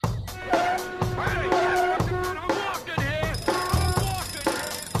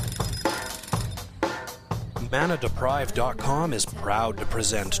ManaDeprived.com is proud to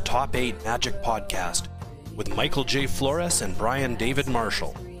present Top 8 Magic Podcast with Michael J. Flores and Brian David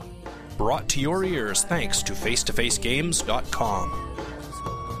Marshall. Brought to your ears thanks to FacetoFaceGames.com.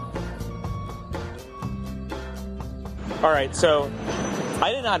 All right, so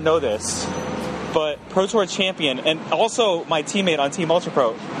I did not know this, but Pro Tour champion and also my teammate on Team Ultra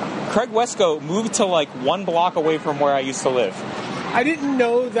Pro, Craig Wesco, moved to like 1 block away from where I used to live. I didn't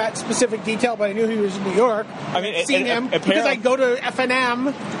know that specific detail, but I knew he was in New York. I mean, seen him because I go to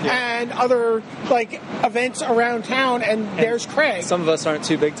FNM and other like events around town, and there's Craig. Some of us aren't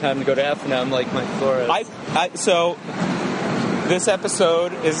too big time to go to FNM like Mike Flores. So this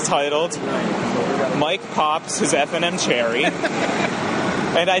episode is titled Mike Pops His FNM Cherry.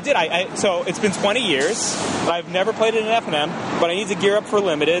 And I did. So it's been 20 years. I've never played it in FNM, but I need to gear up for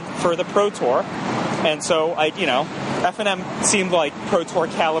Limited for the Pro Tour. And so FNM seemed like Pro Tour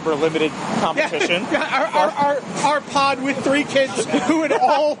caliber Limited competition. Our pod with 3 kids who had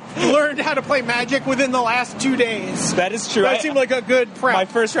all learned how to play Magic within the last 2 days. That is true. That seemed like a good prep. My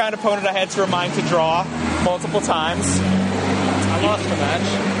first round opponent I had to remind to draw multiple times. I lost the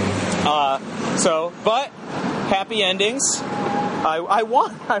match. But happy endings. I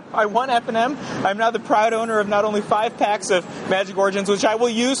won. I won FNM. I'm now the proud owner of not only 5 packs of Magic Origins, which I will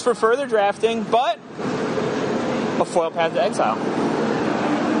use for further drafting, but a foil pack to Exile.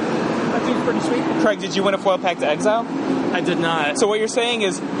 That seems pretty sweet. Craig, did you win a foil pack to Exile? I did not. So what you're saying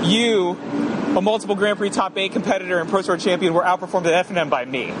is you, a multiple Grand Prix top 8 competitor and Pro Tour champion, were outperformed at FNM by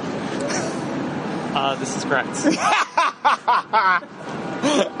me. This is correct.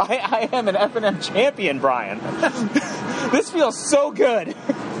 I am an FNM champion, Brian. This feels so good.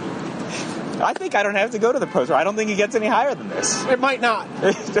 I think I don't have to go to the Pro Tour. I don't think it gets any higher than this. It might not.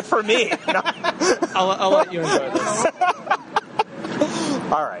 For me. No. I'll let you enjoy this.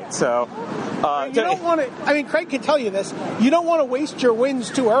 All right, so... you don't want to... I mean, Craig can tell you this. You don't want to waste your wins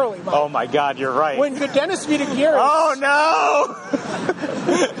too early, Mike. Oh, my God, you're right. When Dennis Vitagiris... Oh, no!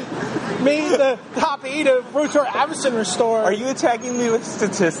 made the top 8 of Pro Tour Avacyn Restore. Are you attacking me with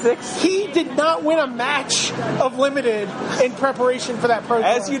statistics? He did not win a match of Limited in preparation for that Pro Tour.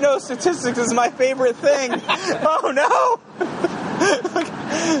 As you know, statistics is my favorite thing. Oh, no!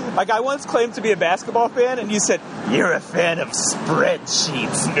 Like, I once claimed to be a basketball fan, and you said, "You're a fan of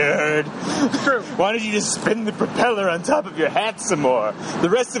spreadsheets, nerd." True. Why don't you just spin the propeller on top of your hat some more? The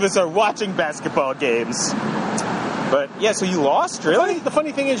rest of us are watching basketball games. But, yeah, so you lost, really? The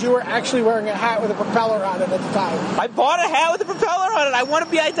funny thing is you were actually wearing a hat with a propeller on it at the time. I bought a hat with a propeller on it. I want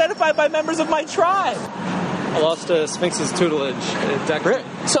to be identified by members of my tribe. I lost to Sphinx's tutelage deck.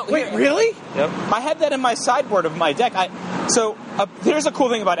 Wait, really? Yep. I had that in my sideboard of my deck. Here's a cool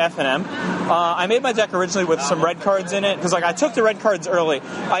thing about FNM. I made my deck originally with some red cards in it, because I took the red cards early.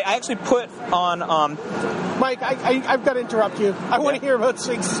 I actually put on... Mike, I've got to interrupt you. I want to hear about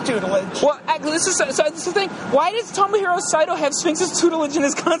Sphinx's tutelage. Well, this is the thing. Why does Tomohiro Saito have Sphinx's tutelage in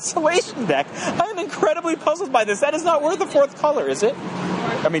his Constellation deck? I'm incredibly puzzled by this. That is not worth the 4th color, is it?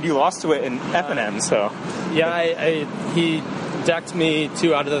 I mean, you lost to it in FNM, so... Yeah, he decked me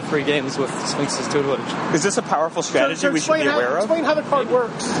 2 out of the 3 games with Sphinx's tutelage. Is this a powerful strategy we should be aware of? Explain how the card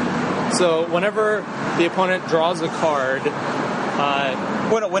works. So whenever the opponent draws a card...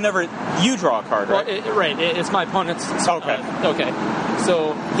 whenever you draw a card, right? Well, it's my opponent's... Okay. Okay.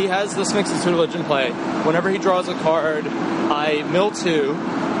 So he has the Sphinx's tutelage in play. Whenever he draws a card, I mill 2,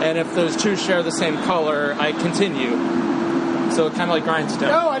 and if those 2 share the same color, I continue. So kind of like Grindstone.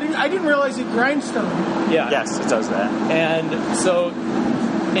 No, I didn't realize it Grindstone. Yeah. Yes, it does that. And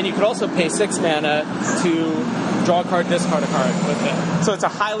you could also pay 6 mana to draw a card, discard a card with it. So it's a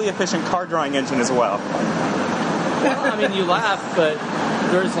highly efficient card drawing engine as well. Well, I mean, you laugh, but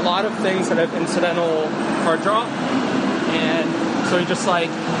there's a lot of things that have incidental card draw. And so you just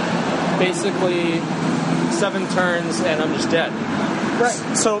basically 7 turns and I'm just dead. Right.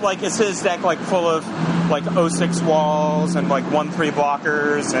 So is his deck full of 06 walls and 1/3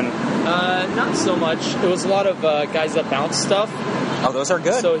 blockers and not so much. It was a lot of guys that bounce stuff. Oh, those are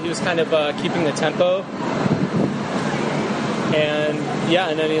good. So he was kind of keeping the tempo. And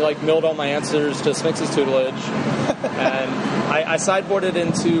then he milled all my answers to Sphinx's tutelage. And I sideboarded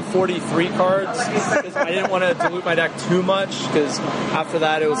into 43 cards because I didn't want to dilute my deck too much, because after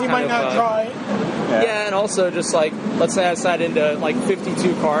that it was you might not draw it. Yeah, and also just let's say I sat into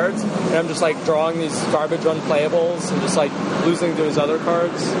 52 cards, and I'm just drawing these garbage unplayables and just losing to his other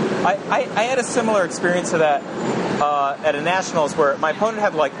cards. I had a similar experience to that at a Nationals where my opponent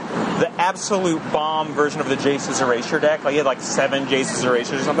had the absolute bomb version of the Jace's Erasure deck. Like, he had like 7 Jace's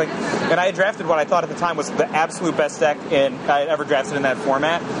Erasures or something. And I had drafted what I thought at the time was the absolute best deck I had ever drafted in that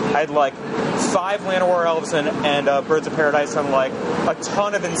format. I had like 5 Llanowar Elves and Birds of Paradise and like a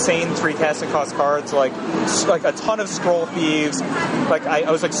ton of insane 3 casting cost cards, like a ton of Scroll Thieves. Like, I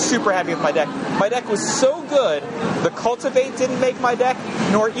was like super happy with my deck. My deck was so good, the Cultivate didn't make my deck,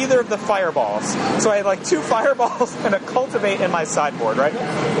 nor either of the Fireballs. So I had like 2 Fireballs and a Cultivate in my sideboard, right?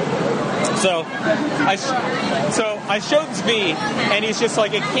 So I showed Zvi, and he's just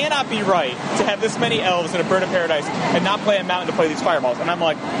like, it cannot be right to have this many elves in a Bird of Paradise and not play a mountain to play these Fireballs. And I'm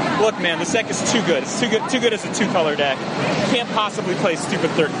like, look, man, this deck is too good. It's too good as a 2-color deck. Can't possibly play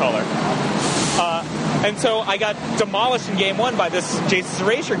stupid 3rd color. And so I got demolished in game 1 by this Jace's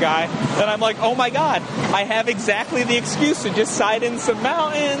Erasure guy, and I'm like, oh my god, I have exactly the excuse to just side in some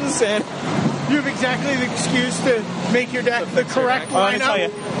mountains, and you have exactly the excuse to make your deck the correct lineup. Let me tell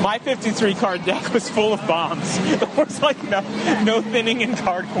you, my 53 card deck was full of bombs. There was like no thinning in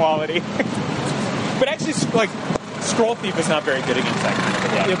card quality. But actually, like, Scroll Thief is not very good against that kind of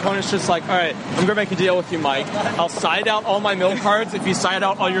a deck. The opponent's just like, all right, I'm going to make a deal with you, Mike. I'll side out all my mill cards if you side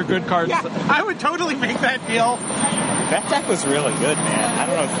out all your good cards. Yeah, I would totally make that deal. That deck was really good, man. I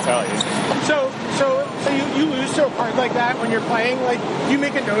don't know what to tell you. So you lose to a card like that when you're playing? Like, do you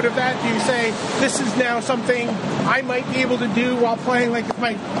make a note of that? Do you say, this is now something I might be able to do while playing? Like,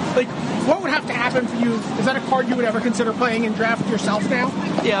 what would have to happen for you? Is that a card you would ever consider playing in draft yourself now?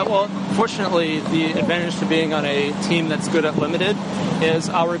 Yeah, well, fortunately, the advantage to being on a team that's good at limited is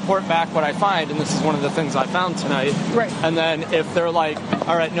I'll report back what I find, and this is one of the things I found tonight. Right. And then if they're like,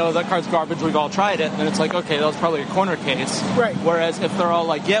 all right, no, that card's garbage, we've all tried it, then it's like, okay, that was probably a corner case. Right. Whereas if they're all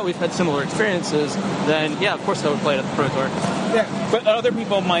like, yeah, we've had similar experiences, then yeah, of course I would play it at the Pro Tour. Yeah. But other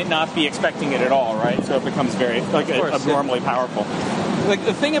people might not be expecting it at all, right? So it becomes very, like, abnormally powerful. Like,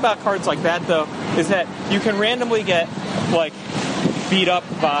 the thing about cards like that, though, is that you can randomly get, like, beat up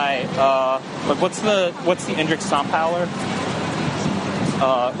by, like, what's the Endrix Stomphowler?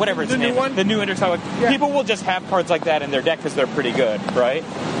 Whatever its name. New one? The new Endrix Stomphowler. Yeah. People will just have cards like that in their deck because they're pretty good, right?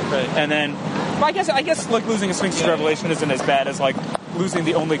 Right. And then, well, I guess like losing a Sphinx's Revelation isn't as bad as like losing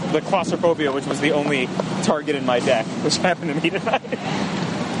the Claustrophobia, which was the only target in my deck, which happened to me tonight.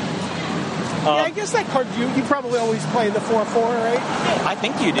 Yeah, I guess that card you probably always play the 4/4, right? I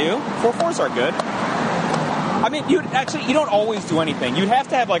think you do. 4/4s are good. I mean, you don't always do anything. You'd have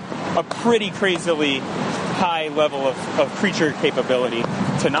to have like a pretty crazily high level of creature capability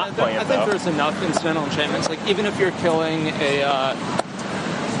to not play it. I think there's enough incidental enchantments. Like, even if you're killing a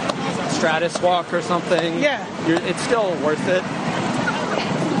Stratus Walk or something, yeah, it's still worth it.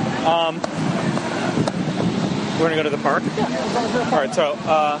 We're going to go to the park? Yeah. All right, so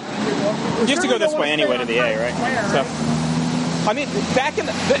you have to go this way anyway to the A, right? So, I mean, back in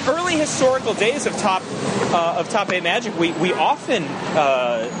the early historical days of Top 8 Magic, we often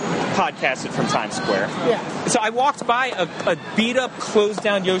podcasted from Times Square. Yeah. So I walked by a beat-up,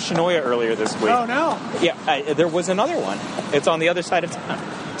 closed-down Yoshinoya earlier this week. Oh, no. Yeah, there was another one. It's on the other side of town.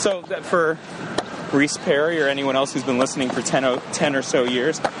 So for Reese Perry or anyone else who's been listening for 10 or so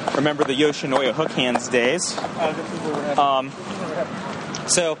years, remember the Yoshinoya Hook Hands days.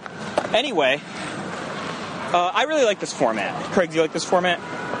 So, anyway, I really like this format. Craig, do you like this format?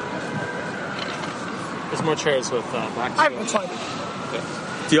 There's more chairs with black. I haven't tried it.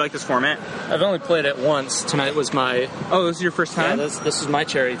 Do you like this format? I've only played it once. Tonight was my... Oh, this is your first time? Yeah, this is my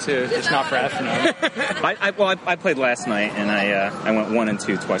cherry, too. Just not for FNM. I played last night, and I went 1 and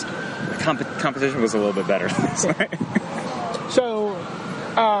 2 twice. The competition was a little bit better last night. So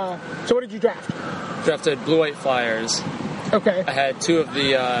what did you draft? Drafted blue-white flyers. Okay. I had 2 of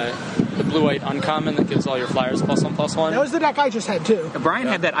the blue-white uncommon that gives all your flyers +1/+1. That was the deck I just had, too. Brian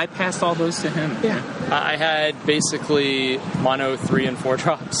had that. I passed all those to him. Yeah. I had basically mono 3 and 4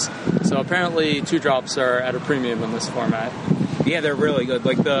 drops. So apparently 2 drops are at a premium in this format. Yeah, they're really good.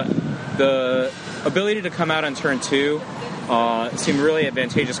 Like, the ability to come out on turn 2 seem really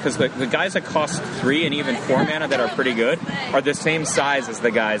advantageous because the guys that cost 3 and even 4 mana that are pretty good are the same size as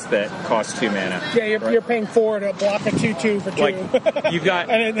the guys that cost 2 mana. Yeah, you're paying 4 to block a 2/2 for 2. Like, you've got...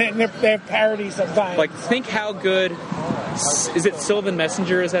 and they have parity sometimes. Like, think how good... Is it Sylvan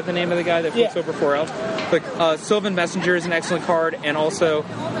Messenger? Is that the name of the guy that flips over 4 elves? Like, Sylvan Messenger is an excellent card, and also,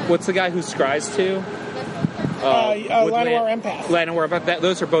 what's the guy who scries to? Llanowar Empath. Llanowar Empath.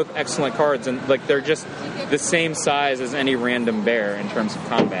 Those are both excellent cards, and like they're just the same size as any random bear in terms of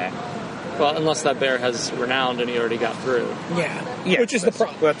combat. Well, unless that bear has Renowned and he already got through. Yeah, which is the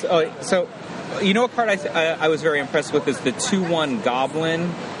problem. So, you know what card I was very impressed with is the 2/1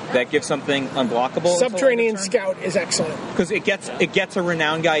 Goblin that gives something unblockable. Subterranean Scout is excellent. Because it gets a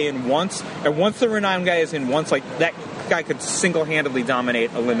renowned guy in once, and once the renowned guy is in once, like that guy could single-handedly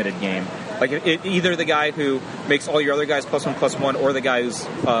dominate a limited game. Like either the guy who makes all your other guys +1/+1, or the guy who's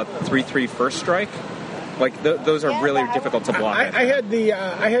 3/3 first strike. Like those are really difficult to block. I had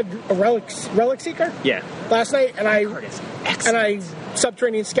a Relic Seeker. Yeah. Last night, and I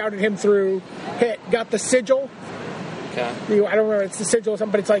Subterranean Scouted him through, got the Sigil. Okay. I don't remember, it's the Sigil or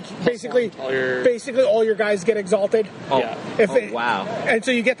something, but it's like basically all your guys get exalted. Oh, yeah. Wow. And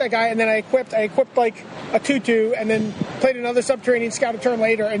so you get that guy, and then I equipped like a 2/2, and then played another Subterranean Scout a turn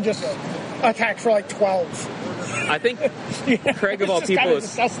later, and just attacked for like 12. I think Craig of all people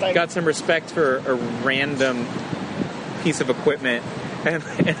has got some respect for a random piece of equipment and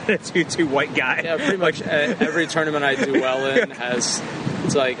a 2/2 white guy. Yeah, pretty much every tournament I do well in has,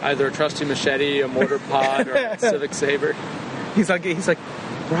 it's like either a trusty machete, a mortar pod, or a civic saber. He's like,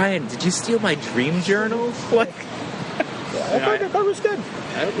 Brian, did you steal my dream journal? Like, That card was good.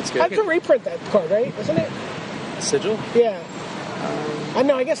 I hope it's I good. have to reprint that card, right? Isn't it? Sigil? Yeah.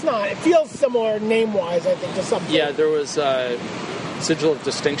 No, I guess not. It feels similar name-wise, I think, to something. Yeah, there was Sigil of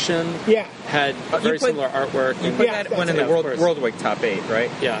Distinction. Yeah. Had very similar artwork. You put that one in the World Week top 8, right?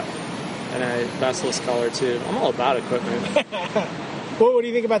 Yeah. And I Basilisk Collar, too. I'm all about equipment. What do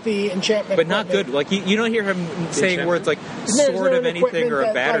you think about the enchantment? But not good. Like, you don't hear him saying words like Isn't sword there of an anything equipment or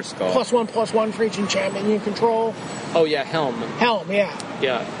a that, Batterskull. Like, +1/+1 for each enchantment you control? Oh, yeah, Helm. Helm, yeah.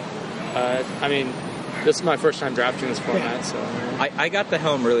 Yeah. I mean, this is my first time drafting this format, so... I got the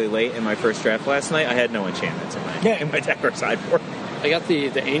Helm really late in my first draft last night. I had no enchantments in my deck or sideboard. I got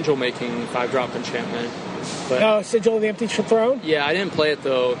the angel making 5-drop enchantment. But Sigil of the Empty Throne? yeah, I didn't play it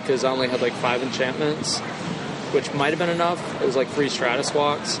though because I only had like 5 enchantments, which might have been enough. It was like 3 Stratus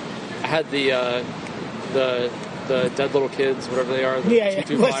Walks. I had the dead little kids, whatever they are, the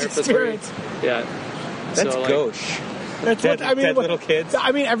 2/2 flyer for 3. Yeah, That's so, gauche. That's Dead little kids.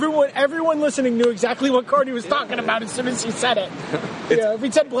 I mean, everyone listening knew exactly what card he was talking about as soon as he said it. If he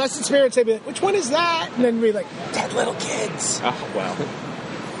said Blessed Spirits, they'd be like, which one is that? And then we'd be like, Dead Little Kids. Oh, wow.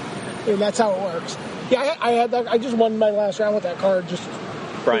 And that's how it works. Yeah, I had that. I just won my last round with that card. Just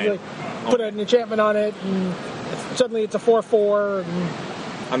Brian. Put an enchantment on it, and suddenly it's a 4/4.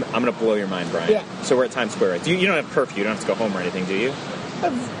 And I'm going to blow your mind, Brian. Yeah. So we're at Times Square, right? You don't have curfew. You don't have to go home or anything, do you?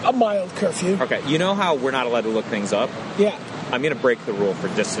 a mild curfew. Okay. You know how we're not allowed to look things up? Yeah. I'm going to break the rule for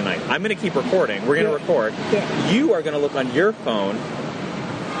just tonight. I'm going to keep recording. We're going to record. Yeah. You are going to look on your phone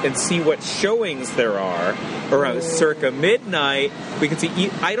and see what showings there are around circa midnight. We can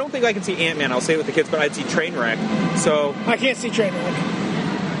see... I don't think I can see Ant-Man. I'll say it with the kids, but I'd see Trainwreck. So... I can't see Trainwreck.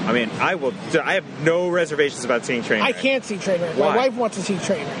 I mean, I have no reservations about seeing Trainwreck. I can't see Trainwreck. Why? My wife wants to see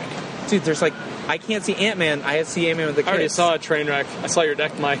Trainwreck. Dude, there's like... I can't see Ant-Man. I see Ant-Man with the kids. I already saw a Trainwreck. I saw your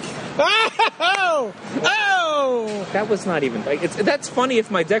deck, Mike. Oh! That was not even... that's funny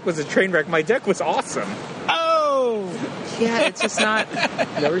if my deck was a Trainwreck. My deck was awesome. Oh! Yeah, it's just not...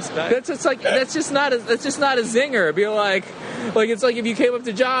 No respect. That's just not a zinger. It'd be like it's like if you came up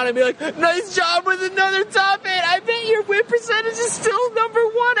to John and be like, nice job with another top 8. I bet your win percentage is still number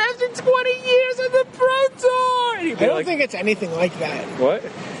 1 after 20 years on the Pro Tour. And I don't think it's anything like that. What?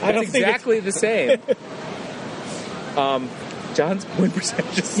 I don't It's think exactly the same. John's win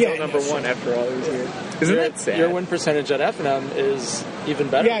percentage is still number 1 after all these years. Isn't that sad? Your win percentage at F&M is even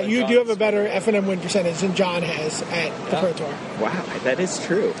better. Yeah, than you John's. do have a better F&M win percentage than John has at the Pro Tour. Wow, that is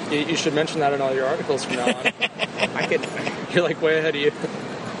true. You should mention that in all your articles from now on. You're like way ahead of you.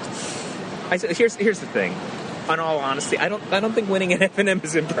 Here's the thing. In all honesty, I don't think winning at F&M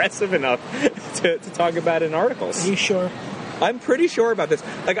is impressive enough to talk about in articles. Are you sure? I'm pretty sure about this.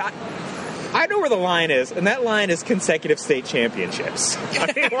 Like I know where the line is, and that line is consecutive state championships.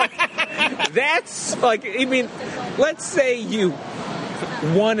 I mean, that's like, I mean, let's say you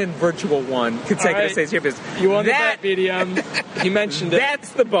won in Virtual 1 consecutive state championships. You won that BDM. He mentioned it.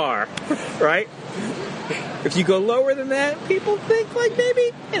 That's the bar, right? If you go lower than that, people think like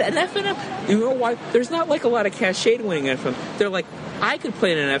maybe an F&M. You know why? There's not like a lot of cachet to winning an F&M. They're like, I could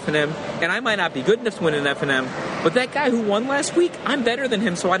play in an F&M, and I might not be good enough to win an F&M, but that guy who won last week, I'm better than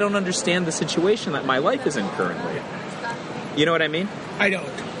him, so I don't understand the situation that my life is in currently. You know what I mean? I don't,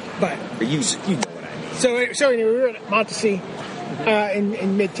 but... You know what I mean. So anyway, we were at Montesee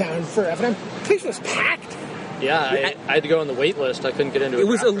in Midtown for F&M. The place was packed. Yeah, I had to go on the wait list. I couldn't get into it. It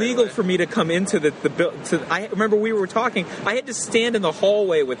was illegal for me to come into the I remember we were talking. I had to stand in the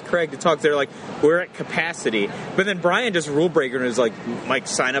hallway with Craig to talk. They're like, we're at capacity. But then Brian just rule breaker and was like, Mike,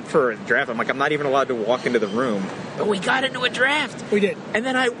 sign up for a draft. I'm like, I'm not even allowed to walk into the room. But we got into a draft. We did. And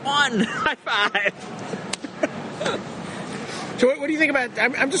then I won. High five. So what do you think about?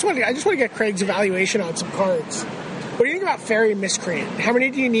 I just want to get Craig's evaluation on some cards. What do you think about Fairy Miscreant? How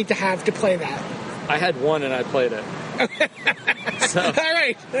many do you need to have to play that? I had one and I played it. So, all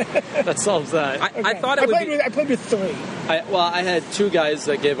right. That solves that. I thought it would be... I played with 3. I had 2 guys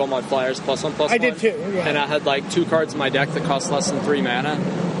that gave all my flyers +1/+1. I did too, yeah. And I had like 2 cards in my deck that cost less than 3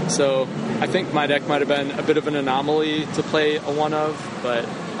 mana. So I think my deck might have been a bit of an anomaly to play a one of, but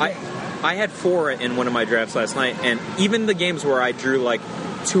I had 4 in one of my drafts last night, and even the games where I drew like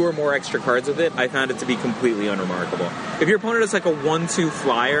 2 or more extra cards with it, I found it to be completely unremarkable. If your opponent is like a 1/2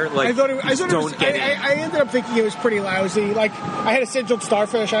 flyer, like don't get it. I ended up thinking it was pretty lousy. Like I had a Sigiled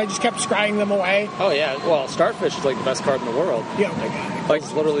Starfish, and I just kept scrying them away. Oh yeah, well Starfish is like the best card in the world. Yeah, oh my god. Like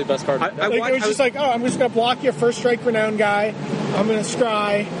it's literally the best card. It was just like, oh, I'm just gonna block your first strike renown guy. I'm gonna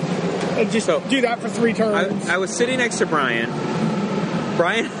scry and just do that for 3 turns. I was sitting next to Brian.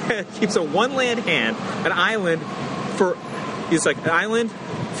 Brian keeps a 1-land hand, an island for. He's like, an island,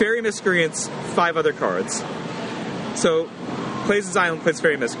 Fairy Miscreants, 5 other cards. So, plays his island, plays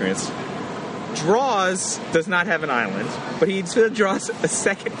Fairy Miscreants. Draws, does not have an island, but he draws a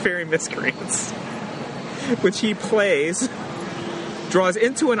second Fairy Miscreants, which he plays, draws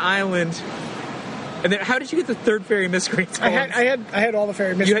into an island, and then how did you get the 3rd Fairy Miscreants? I had all the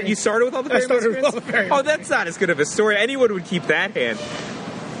Fairy Miscreants. You started with all the Fairy Miscreants? I started with all the Fairy Miscreants. Oh, that's not as good of a story. Anyone would keep that hand.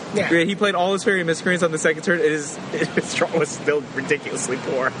 Yeah. He played all his Fairy Miscreants on the second turn. His draw was still ridiculously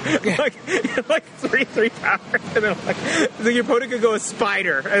poor. Yeah. like 3 power. And then so your opponent could go a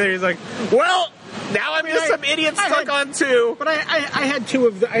spider. And then he's like, well, now I'm just some idiot stuck on 2. But I had 2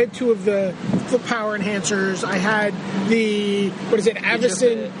 of the power enhancers. I had the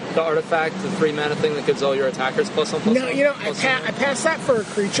Avacyn. The artifact, the 3 mana thing that gives all your attackers +1/+1. No, I passed that for a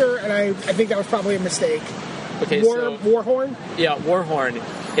creature, and I think that was probably a mistake. Okay, Warhorn? Yeah, Warhorn.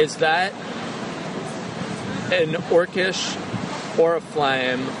 Is that an Orcish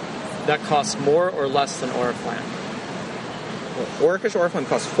Oriflamme that costs more or less than Oriflamme? Well, Orcish Oriflamme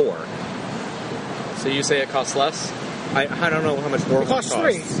costs 4. So you say it costs less? I don't know how much Warhorn costs. It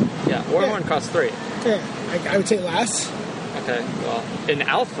costs 3. Yeah, Warhorn costs 3. Yeah, I would say less. Okay, well, in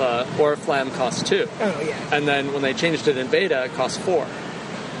Alpha, Oriflamme costs 2. Oh, yeah. And then when they changed it in Beta, it costs 4.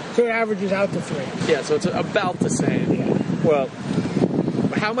 So it averages out to 3. Yeah, so it's about the same. Yeah. Well,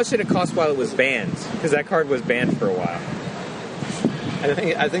 how much did it cost while it was banned? Because that card was banned for a while.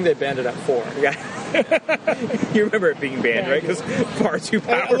 I think they banned it at 4. Yeah. You remember it being banned, right? Because far too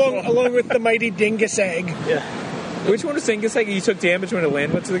powerful. Along with the mighty Dingus Egg. Yeah. Which one was Dingus Egg? You took damage when a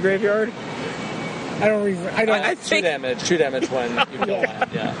land went to the graveyard? I think 2 damage when you kill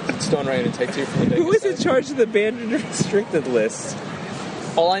that. Yeah. Stone Rain and take 2 from the Dingus. Who was in charge of the banned and restricted list?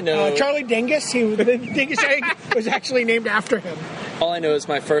 All I know... Charlie Dingus. The Dingus Egg was actually named after him. All I know is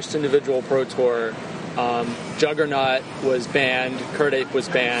my first individual Pro Tour, Juggernaut was banned, Curdape was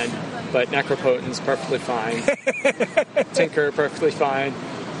banned, but Necropotent's perfectly fine. Tinker, perfectly fine.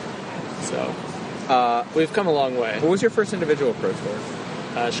 So, we've come a long way. What was your first individual Pro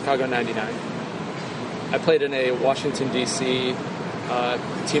Tour? Chicago 99. I played in a Washington, D.C.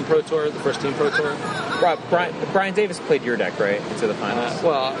 Team Pro Tour, the first Team Pro Tour. Brian Davis played your deck, right, into the finals?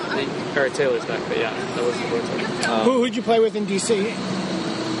 Eric Taylor's deck, but yeah, that was the Pro Tour. Who'd you play with in D.C.?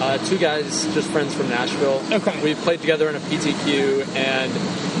 2 guys, just friends from Nashville. Okay. We played together in a PTQ, and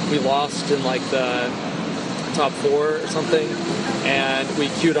we lost in like the top 4 or something, and we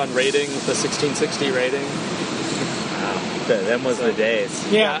queued on rating with the 1660 rating. Wow. Them was the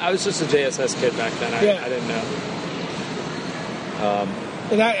days. Yeah, I was just a JSS kid back then. I didn't know.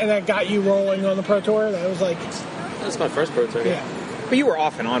 And that got you rolling on the Pro Tour? That was my first Pro Tour. Yeah. But you were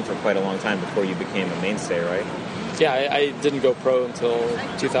off and on for quite a long time before you became a mainstay, right? Yeah, I didn't go pro until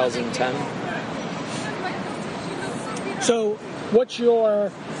 2010. So, what's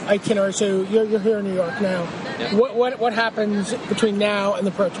your itinerary? So, you're here in New York now. Yeah. What happens between now and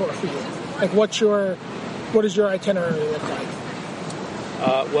the Pro Tour for you? Like, what does your itinerary look like?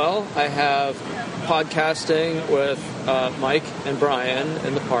 Well, I have podcasting with Mike and Brian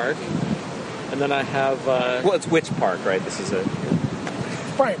in the park, and then I have. Well, it's which park, right? This is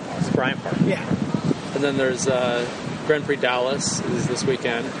Bryant Park. It's Bryant Park. Yeah. And then there's Grand Prix Dallas is this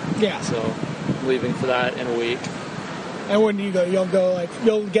weekend. Yeah. So I'm leaving for that in a week. And when do you go?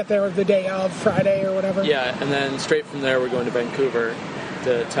 You'll get there the day of, Friday or whatever? Yeah, and then straight from there we're going to Vancouver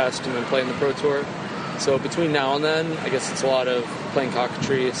to test and then play in the Pro Tour. So between now and then, I guess it's a lot of playing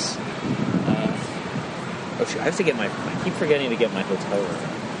cockatrice. Oh, shoot, I have to I keep forgetting to get my hotel room.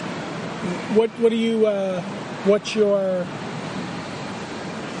 What's your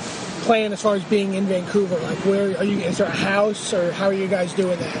plan as far as being in Vancouver? Like, where are you? Is there a house, or how are you guys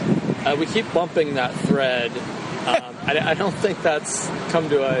doing that? We keep bumping that thread I don't think that's come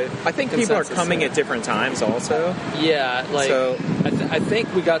to a. I think people are coming yet. at different times also. Yeah, like So- I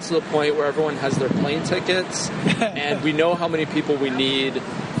think we got to the point where everyone has their plane tickets, and we know how many people we need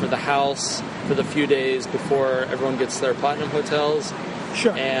for the house for the few days before everyone gets their platinum hotels.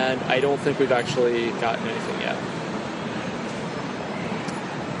 Sure. And I don't think we've actually gotten anything yet.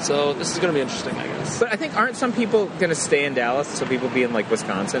 So this is going to be interesting, I guess. But I think aren't some people going to stay in Dallas? So people be in like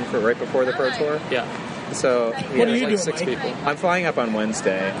Wisconsin for right before the Pro Tour. Yeah. So What are yeah, you like doing, 6 Mike? people. I'm flying up on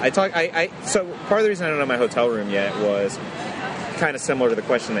Wednesday. So part of the reason I don't know my hotel room yet was kind of similar to the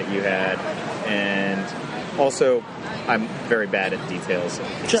question that you had, and also I'm very bad at details of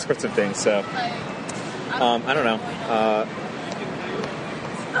these Sure. sorts of things. So I don't know.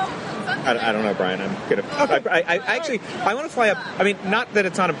 I don't know, Brian. I'm gonna. I want to fly up. I mean, not that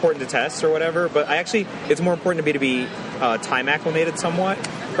it's not important to test or whatever, but it's more important to me to be time acclimated somewhat,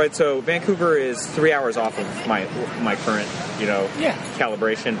 right? So Vancouver is 3 hours off of my current, Yeah.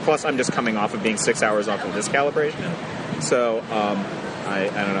 calibration. Plus, I'm just coming off of being 6 hours off of this calibration. So I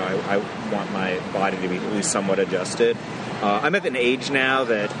don't know. I want my body to be at least somewhat adjusted. I'm at an age now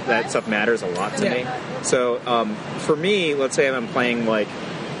that stuff matters a lot to me. So for me, let's say I'm playing like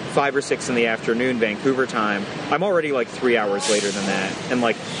 5 or 6 in the afternoon Vancouver time, I'm already like 3 hours later than that, and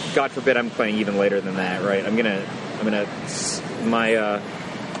like God forbid I'm playing even later than that, right?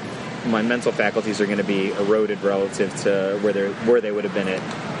 My mental faculties are going to be eroded relative to where they would have been at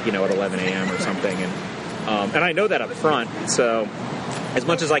 11 a.m. or something, and I know that up front. So as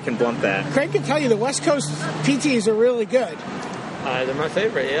much as I can blunt that, Craig can tell you the West Coast PTs are really good. They're my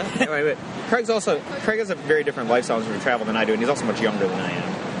favorite, yeah. anyway, but Craig has a very different lifestyle in terms of travel than I do, and he's also much younger than I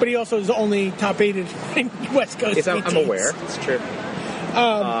am. But he also is the only top-aided West Coast Yes, PTs. I'm aware. It's true.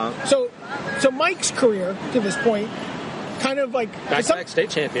 So Mike's career to this point, kind of like Back-to-back state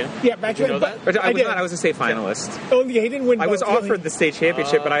champion. Yeah, back Did you know that? But I did. was a state finalist. Oh, yeah, he didn't win. I was both, offered really. the state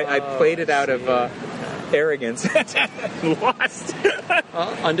championship, but I played it out of arrogance. Lost.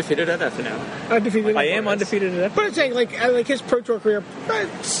 Undefeated at FNM. Undefeated. I am undefeated at But I'm saying, like his Pro Tour career,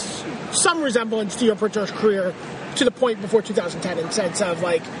 some resemblance to your Pro Tour career to the point before 2010 in sense of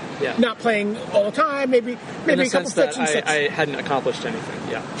like Yeah. not playing all the time, maybe In a the couple sense that fits and six. I hadn't accomplished anything,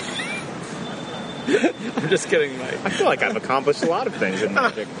 yeah. I'm just kidding, Mike. I feel like I've accomplished a lot of things in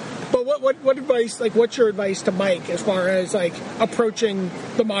Magic. But what advice, like, what's your advice to Mike as far as, like, approaching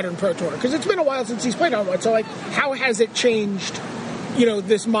the modern Pro Tour? Because it's been a while since he's played on one, so, like, how has it changed,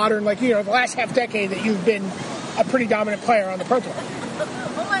 this modern, like, the last half decade that you've been a pretty dominant player on the Pro Tour?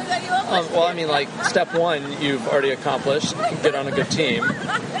 Oh my God, you love Well, I mean, like, step one, you've already accomplished. Get on a good team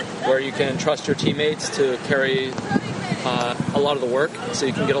where you can trust your teammates to carry a lot of the work so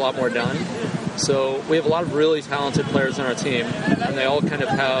you can get a lot more done. So we have a lot of really talented players on our team, and they all kind of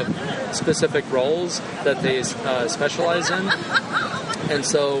have specific roles that they specialize in. And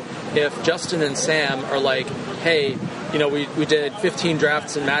so if Justin and Sam are like, hey, we did 15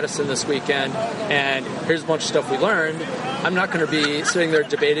 drafts in Madison this weekend, and here's a bunch of stuff we learned, I'm not going to be sitting there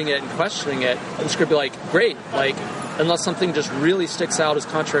debating it and questioning it. I'm just going to be like, great, like, unless something just really sticks out as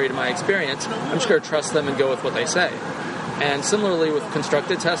contrary to my experience, I'm just going to trust them and go with what they say. And similarly with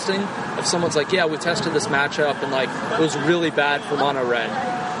constructed testing, if someone's like, yeah, we tested this matchup and like it was really bad for mono red,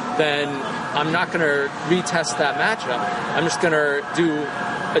 then I'm not going to retest that matchup. I'm just going to do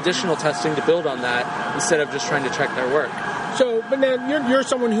additional testing to build on that instead of just trying to check their work. So, but then you're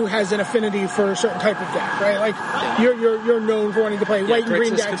someone who has an affinity for a certain type of deck, right? Like you're known for wanting to play white and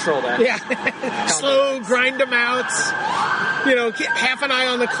green Grixis decks. control decks. Yeah, slow, grind them out. Half an eye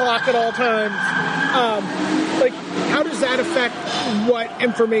on the clock at all times. Like, how does that affect what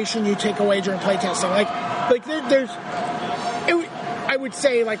information you take away during playtesting? I would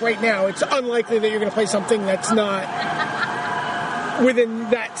say, like right now, it's unlikely that you're going to play something that's not within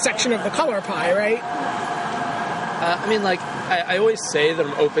that section of the color pie, right? I always say that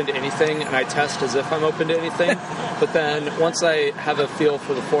I'm open to anything, and I test as if I'm open to anything. But then once I have a feel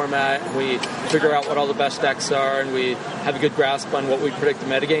for the format, and we figure out what all the best decks are, and we have a good grasp on what we predict the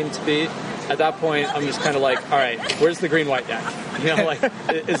metagame to be, at that point, I'm just kind of like, all right, where's the green-white deck?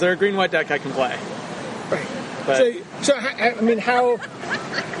 Is there a green-white deck I can play? Right. But, so how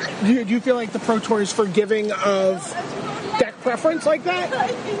do you feel like the Pro Tour is forgiving of deck preference like that?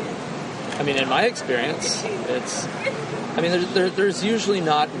 in my experience, there's usually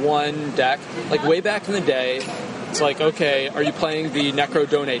not one deck. Like way back in the day, it's like, okay, are you playing the Necro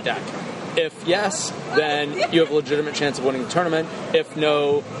Donate deck? If yes, then you have a legitimate chance of winning the tournament. If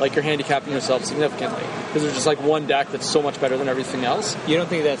no, like, you're handicapping yourself significantly. Because there's just like one deck that's so much better than everything else. You don't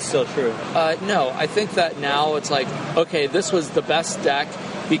think that's still true? No, I think that now it's like, okay, this was the best deck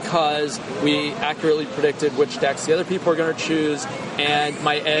because we accurately predicted which decks the other people are going to choose, and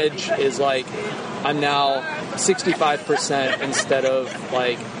my edge is like, I'm now 65% instead of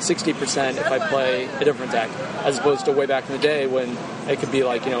like 60% if I play a different deck, as opposed to way back in the day when it could be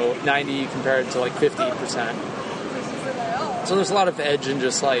like, 90 compared to like 50%. So there's a lot of edge in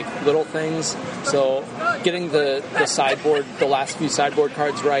just like little things. So getting the sideboard, the last few sideboard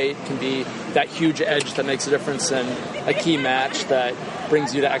cards right can be that huge edge that makes a difference in a key match that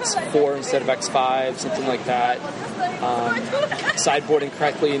brings you to X4 instead of X5, something like that. Sideboarding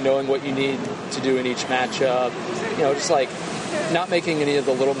correctly, knowing what you need to do in each matchup. Just like not making any of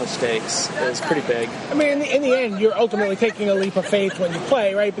the little mistakes is pretty big. I mean, in the end, you're ultimately taking a leap of faith when you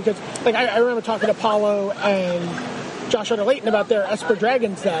play, right? Because, like, I remember talking to Paulo and Josh Layton about their Esper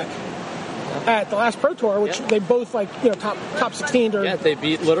Dragons deck at the last Pro Tour, which they both, like, top 16. Yeah, they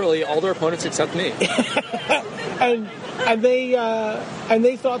beat literally all their opponents except me. and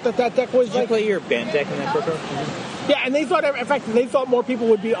they thought that deck was. Did you play your band deck in that Pro Tour? Yeah, and they thought, in fact, they thought more people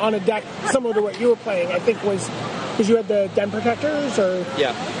would be on a deck similar to what you were playing. I think was because you had the Den Protectors, or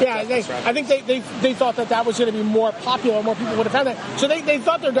yeah. I think they thought that was going to be more popular, more people would have found that. So they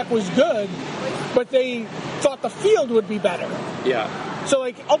thought their deck was good, but they thought the field would be better. Yeah. So,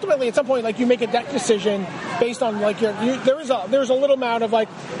 like, ultimately, at some point, like, you make a deck decision based on, like, there's a little amount of, like,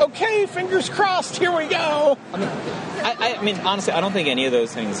 okay, fingers crossed, here we go. I mean, honestly, I don't think any of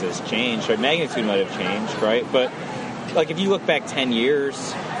those things has changed. Right? Magnitude might have changed, right? But, like, if you look back 10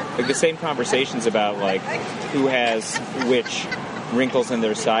 years, like, the same conversations about, like, who has which wrinkles in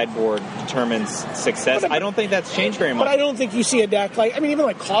their sideboard determines success. I don't think that's changed very much. But I don't think you see a deck, like, I mean, even,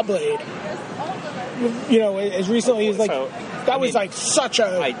 like, Clawblade, as recently as, like... That was like such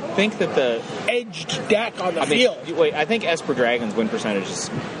a. I think that the edged deck on the field. I think Esper Dragon's win percentage is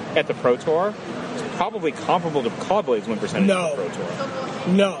at the Pro Tour is probably comparable to Clawblade's win percentage at the Pro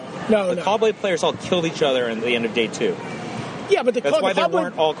Tour. No. The Clawblade players all killed each other at the end of day 2. Yeah, but that's why there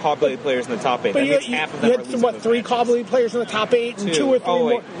weren't all Clawblade players in the top 8. But half of them had 3 Clawblade players in the top 8 and 2 or 3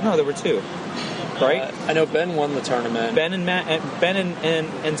 more. No, there were 2. Right? I know Ben won the tournament. Ben and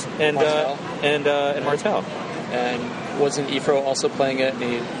Martel. And wasn't Ifro also playing it? And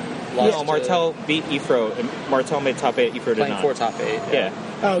he lost. No, Martel beat Ifro. And Martel made top 8. Ifro did not. Playing for top 8. Yeah.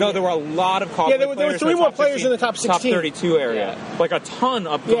 There were a lot of Clawblade there were 3 more players in the top 16. Top 32 area. Yeah. Like a ton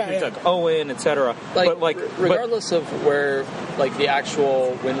of like Owen, etc. Regardless of where like the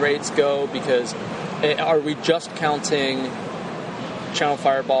actual win rates go, because are we just counting Channel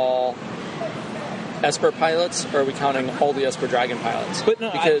Fireball Esper pilots, or are we counting all the Esper Dragon pilots? But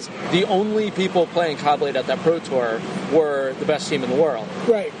no, because the only people playing Clawblade at that Pro Tour were the best team in the world.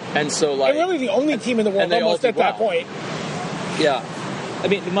 Right. And so, like... And really the only team in the world almost at that point. Yeah. I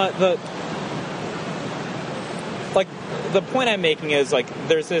mean, the point I'm making is, like,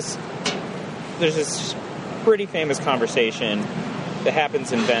 there's this pretty famous conversation that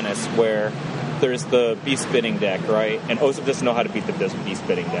happens in Venice where there's the Beast Spitting deck, right? And Osip doesn't know how to beat the Beast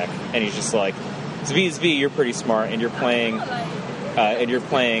Spitting deck. And he's just like, Zv, you're pretty smart, and you're playing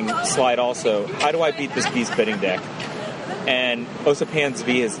Slide also. How do I beat this Beast Spitting deck? And Osip hands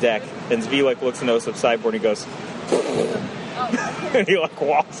Zv his deck, and Zv like looks in Osip's sideboard and he goes, and he like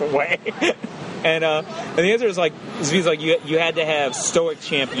walks away. And the answer is like, Zv's like, you had to have Stoic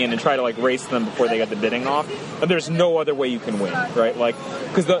Champion and try to like race them before they got the bidding off, and there's no other way you can win, right? Like,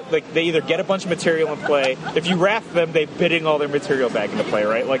 because they either get a bunch of material in play. If you raft them, they're bidding all their material back into play,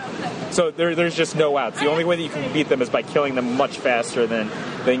 right? Like, so there's just no outs. The only way that you can beat them is by killing them much faster than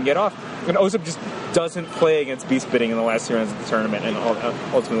they can get off. And Osip just doesn't play against Beast Bidding in the last 2 rounds of the tournament, and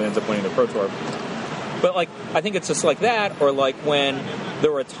ultimately ends up winning the Pro Tour. But, like, I think it's just like that, or like when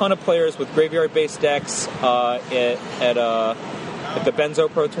there were a ton of players with graveyard-based decks at the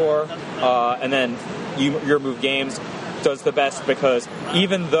Benzo Pro Tour, and then Your Move Games does the best because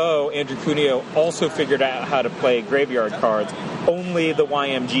even though Andrew Cuneo also figured out how to play graveyard cards, only the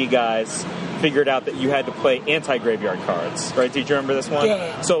YMG guys figured out that you had to play anti-graveyard cards, right? Did you remember this one?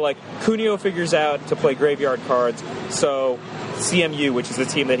 Yeah. So, like, Cuneo figures out to play graveyard cards, so CMU, which is the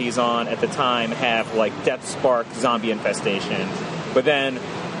team that he's on at the time, have, like, Death Spark, Zombie Infestation. But then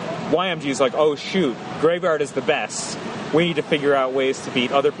YMG is like, oh, shoot, graveyard is the best. We need to figure out ways to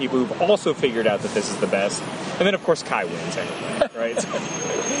beat other people who've also figured out that this is the best. And then, of course, Kai wins anyway,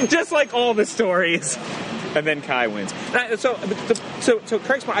 right? Just like all the stories. And then Kai wins. So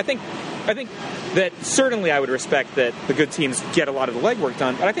Craig's point, I think I think that certainly I would respect that the good teams get a lot of the legwork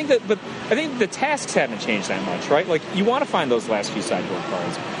done, but I think the tasks haven't changed that much, right? Like, you want to find those last few sideboard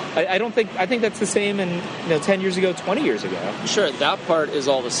cards. I think that's the same in 10 years ago, 20 years ago. Sure, that part is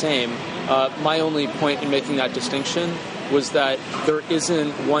all the same. My only point in making that distinction was that there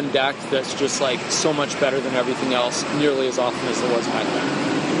isn't one deck that's just like so much better than everything else nearly as often as there was back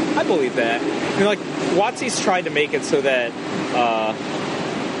then. I believe that. Like, WotC's tried to make it so that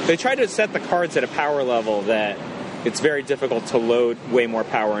they try to set the cards at a power level that it's very difficult to load way more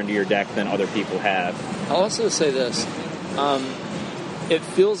power into your deck than other people have. I'll also say this. It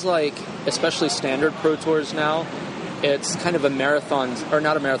feels like, especially standard Pro Tours now, it's kind of a marathon, or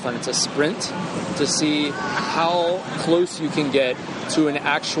not a marathon, it's a sprint to see how close you can get to an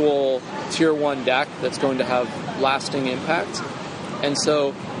actual Tier 1 deck that's going to have lasting impact. And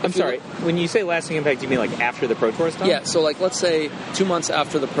so... I'm sorry, when you say lasting impact, you mean like after the Pro Tour is done? Yeah, so like let's say 2 months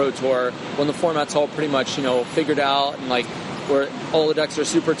after the Pro Tour, when the format's all pretty much, figured out, and like where all the decks are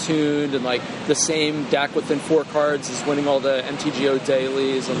super tuned, and like the same deck within 4 cards is winning all the MTGO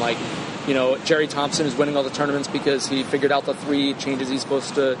dailies, and like, Jerry Thompson is winning all the tournaments because he figured out the 3 changes he's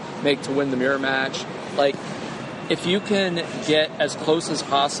supposed to make to win the mirror match. Like, if you can get as close as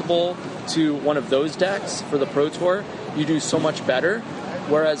possible to one of those decks for the Pro Tour, you do so much better.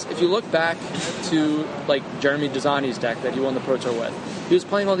 Whereas if you look back to like Jeremy Dezani's deck that he won the Pro Tour with, he was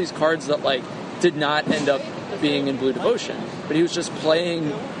playing all these cards that like did not end up being in Blue Devotion, but he was just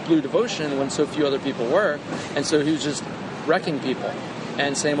playing Blue Devotion when so few other people were, and so he was just wrecking people.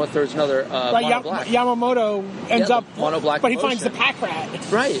 And same with there's another Mono Black. Yamamoto ends up Mono Black, but he finds the pack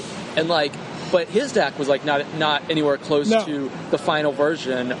rat. Right, and like, but his deck was like not anywhere close to the final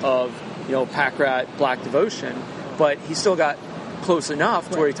version of Pack Rat Black Devotion, but he still got close enough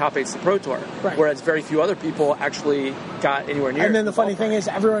to where he top 8's the Pro Tour, whereas very few other people actually got anywhere near. And then the funny thing is,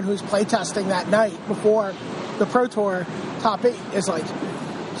 everyone who's playtesting that night before the Pro Tour top 8 is like,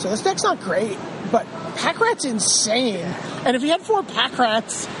 so this deck's not great, but Pack Rat's insane. And if he had 4 Pack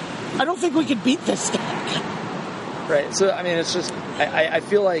Rats, I don't think we could beat this deck. Right. So I mean, it's just I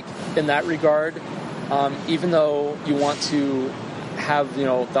feel like in that regard, even though you want to have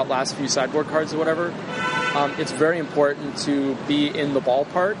that last few sideboard cards or whatever. It's very important to be in the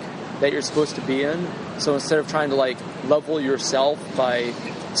ballpark that you're supposed to be in. So instead of trying to like level yourself by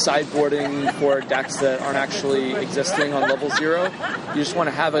sideboarding for decks that aren't actually existing on level 0, you just want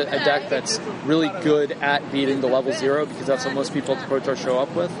to have a deck that's really good at beating the level 0, because that's what most people at the Pro Tour show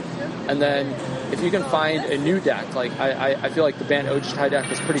up with. And then if you can find a new deck, like I feel like the Bant Ojutai deck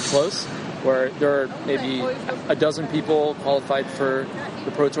is pretty close, where there are maybe a dozen people qualified for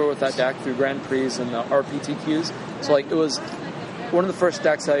the Pro Tour with that deck through Grand Prix and the RPTQs. So like, it was one of the first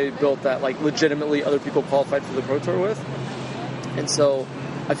decks I built that like legitimately other people qualified for the Pro Tour with. And so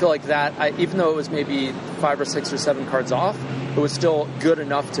I feel like that, even though it was maybe 5 or 6 or 7 cards off, it was still good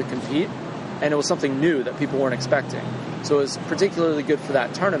enough to compete, and it was something new that people weren't expecting. So it was particularly good for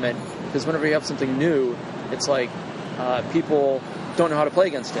that tournament, because whenever you have something new, it's like people don't know how to play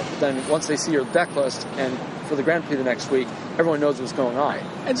against it. But then once they see your deck list, and for the Grand Prix the next week, everyone knows what's going on.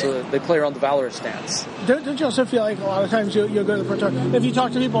 And so they play around the Valorous stance. Don't you also feel like a lot of times you'll go to the Pro Tour, if you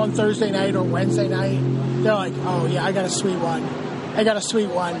talk to people on Thursday night or Wednesday night, they're like, oh yeah, I got a sweet one. And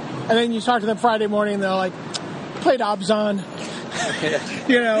then you talk to them Friday morning and they're like, played Abzan.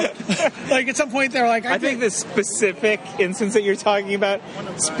 Like at some point they're like, I think the specific instance that you're talking about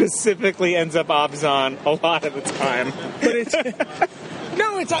specifically ends up Abzan a lot of the time. But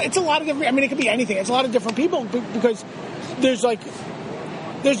it's a lot of different, I mean, it could be anything. It's a lot of different people, because there's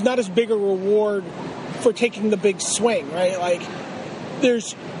not as big a reward for taking the big swing, right? Like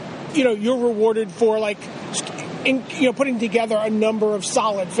there's, you're rewarded for like, putting together a number of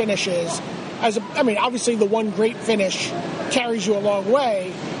solid finishes. Obviously the one great finish carries you a long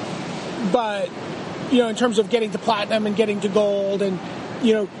way, but in terms of getting to platinum and getting to gold, and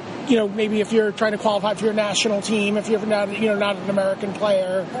maybe if you're trying to qualify for your national team, if you're not an American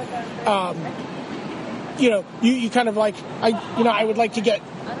player, you kind of like, I would like to get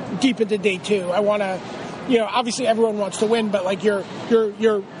deep into day 2. I want to, obviously everyone wants to win, but like your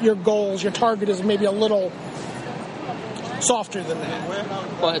goals, your target is maybe a little softer than that.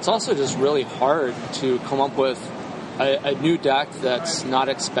 Well, it's also just really hard to come up with a new deck that's not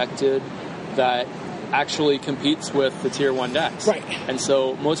expected, that actually competes with the Tier 1 decks. Right. And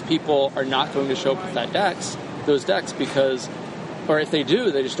so most people are not going to show up with those decks because, or if they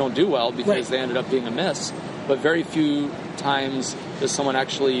do, they just don't do well because they ended up being a miss. But very few times does someone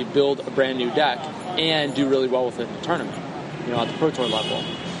actually build a brand new deck and do really well with it in the tournament, at the Pro Tour level.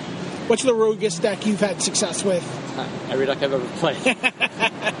 What's the roguest deck you've had success with? Every deck I've ever played.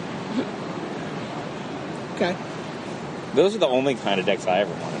 Okay. Those are the only kind of decks I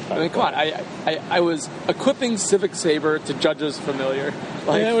ever wanted. I mean, come on. I was equipping Civic Saber to Judge's Familiar.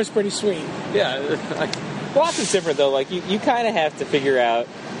 Like, that was pretty sweet. yeah. Like, Boston's different though. Like you kind of have to figure out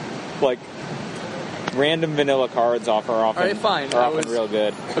like random vanilla cards are often all right, fine. are often real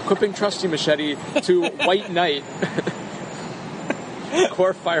good. Equipping Trusty Machete to White Knight.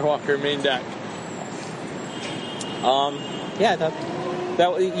 Core Firewalker main deck. Yeah, that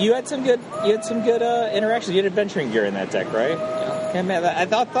you had some good interactions. You had adventuring gear in that deck, right? Yeah. Yeah, man, I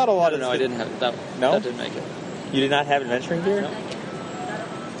thought a lot of No, I didn't have that. No? That didn't make it. You did not have adventuring gear. No.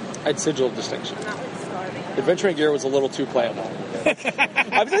 I had Sigil of Distinction. Adventuring Gear was a little too playable.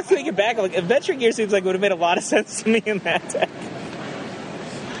 I'm just thinking back, like adventuring gear seems like it would have made a lot of sense to me in that deck.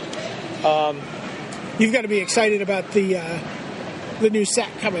 You've got to be excited about the new set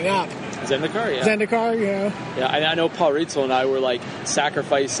coming up. Zendikar, yeah. Zendikar, you know. Yeah, I know Paul Ritzel and I were like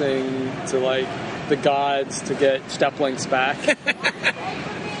sacrificing to like the gods to get Steplinks back.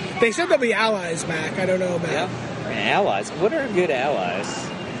 They said there'll be allies back. I don't know about. Yeah. Allies. What are good allies?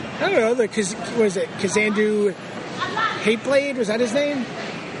 I don't know. Was it Kazandu Hateblade? Was that his name?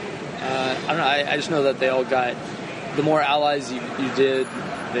 I don't know. I just know that they all got, the more allies you did,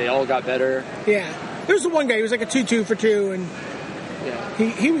 they all got better. Yeah. There was the one guy. He was like a 2/2 for 2, and Yeah.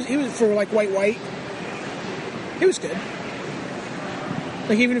 he was for like white. He was good.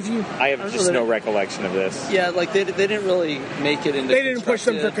 Like even if you, I have just no recollection of this. Yeah, like they didn't really make it into. They didn't push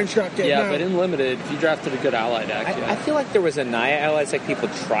them for constructed. Yeah, no. but in limited, if you drafted a good ally deck, I feel like there was a Naya allies like people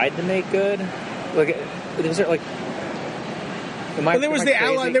tried to make good. Like, was there like? Well, there was the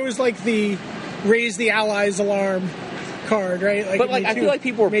ally. There was like the raise the allies alarm card, right? Like, but like I feel like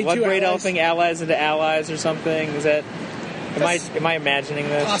people were Bloodbraid elfing allies into allies or something. Is that? Am I imagining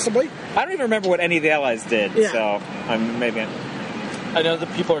this? Possibly. I don't even remember what any of the allies did. Yeah. So I'm maybe. I know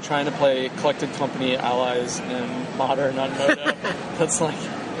that people are trying to play Collected Company allies in Modern on Moto. That's like,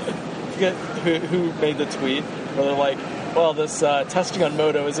 I forget who made the tweet where they're like, well, this testing on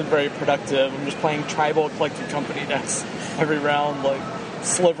Moto isn't very productive. I'm just playing tribal Collected Company decks every round, like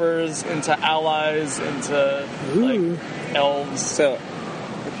slivers into allies, into like elves. So,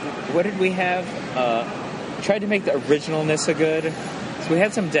 what did we have? Tried to make the original Nissa good. So we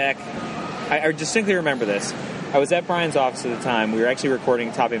had some deck. I distinctly remember this. I was at Brian's office at the time. We were actually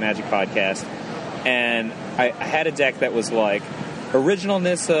recording Top 8 Magic podcast, and I had a deck that was like original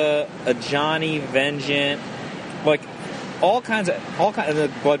Nissa, a Johnny, Vengeant, like all kinds of the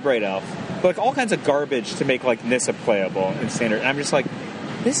Bloodbraid Elf, but like all kinds of garbage to make like Nissa playable in Standard. And I'm just like,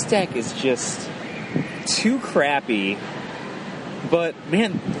 this deck is just too crappy. But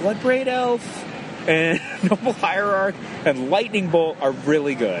man, Bloodbraid Elf and Noble Hierarch and Lightning Bolt are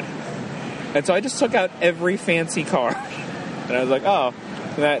really good. And so I just took out every fancy card, and I was like, "Oh,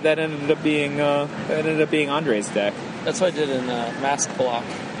 that ended up being Andre's deck." That's what I did in Mask Block,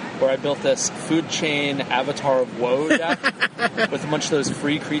 where I built this Food Chain Avatar of Woe deck with a bunch of those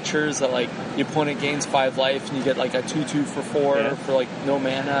free creatures that like your opponent gains 5 life, and you get like a 2/2 for 4 for like no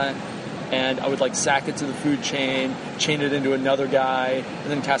mana. And I would like sack it to the Food Chain it into another guy, and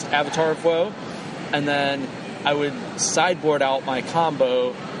then cast Avatar of Woe, and then I would sideboard out my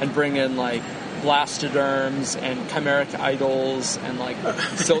combo and bring in like Blastoderms and Chimeric Idols and like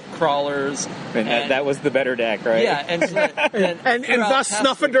Silk Crawlers. And that was the better deck, right? Yeah, and thus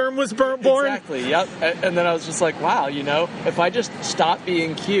Snuffaderm was born. Exactly. Yep. And then I was just like, wow, you know, if I just stop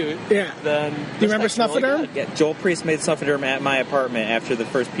being cute, then. Do you remember Snuffaderm? Really yeah, Joel Priest made Snuffaderm at my apartment after the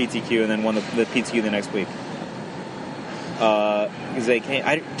first PTQ, and then won the PTQ the next week. Because they came.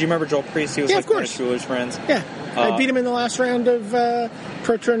 Do you remember Joel Priest? He was like one of Schuler's friends. Yeah, I beat him in the last round of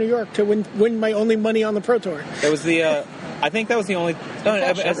Pro Tour New York to win my only money on the Pro Tour. That was the. I think that was the only.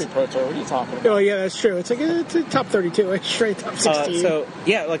 Every Pro Tour. What are you talking about? Oh yeah, that's true. It's like it's a top 32, straight top 16. So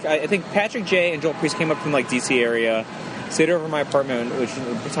yeah, like I think Patrick J and Joel Priest came up from like DC area, stayed over my apartment, which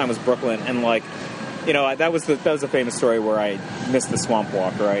at the time was Brooklyn, and like. You know, that was a famous story where I missed the Swamp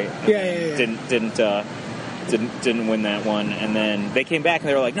Walk, right? Yeah. Didn't win that one, and then they came back and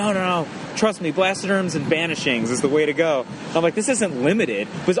they were like, no, trust me, Blastoderms and Banishings is the way to go. I'm like, this isn't limited,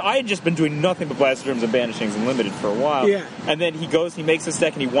 because I had just been doing nothing but Blastoderms and Banishings and limited for a while. Yeah. And then he makes this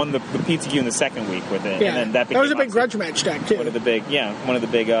deck, and he won the PTQ in the second week with it. Yeah. And then that was a big grudge match deck too. One of the big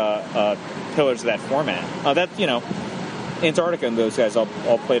pillars of that format. Antarctica and those guys all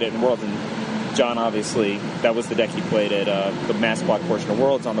played it in Worlds, and John obviously that was the deck he played at the Mass Block portion of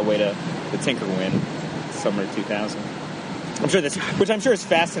Worlds on the way to the Tinker win. Summer 2000. Which I'm sure is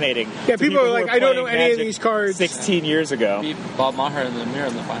fascinating. Yeah, people are like, I don't know any of these cards. 16 years ago. Beat Bob Maher in the mirror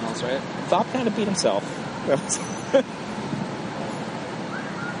in the finals, right? Bob kind of beat himself.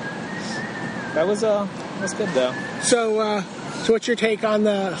 That was was good though. So what's your take on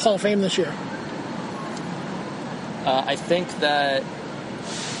the Hall of Fame this year? I think that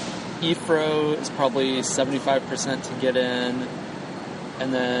Efro is probably 75% to get in,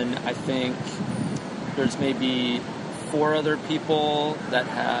 and then I think there's maybe 4 other people that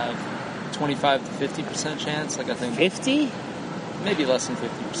have 25 to 50% chance. Like I think 50? Maybe less than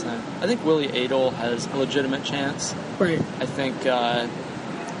 50%. I think Willie Adel has a legitimate chance. Right. I think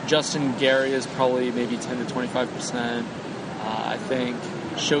Justin Gary is probably maybe 10 to 25%. I think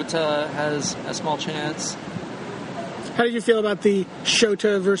Shota has a small chance. How did you feel about the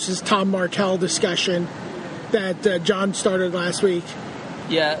Shota versus Tom Martell discussion that John started last week?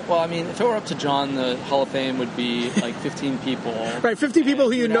 Yeah, well, I mean, if it were up to John, the Hall of Fame would be like 15 people. Right, 50 people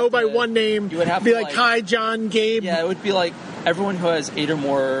who you know by one name. You would have be to, like, hi, John, Gabe. Yeah, it would be like everyone who has 8 or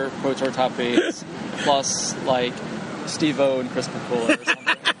more Pro Tour top 8s, plus like Steve-O and Chris McCullough or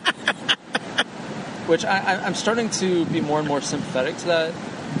something. Which I'm starting to be more and more sympathetic to that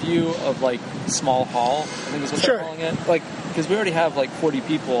view of like small hall, I think is what they're calling it. Like, because we already have like 40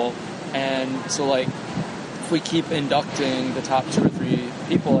 people, and so like if we keep inducting the top 2 or 3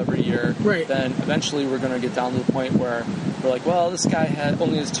 people every year, right, then eventually we're going to get down to the point where we're like, well, this guy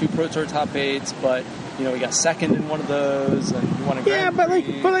only has 2 Pro Tour top 8s, but you know, he got second in one of those, and he won a Grand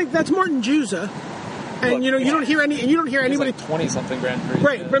Prix. but like that's Martin Juza. And look, you don't hear anybody. Like 20-something Grand Prix.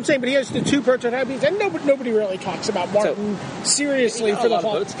 Right, but I'm saying, but he has the 2 Pro Tour top 8s, and nobody really talks about Martin seriously for the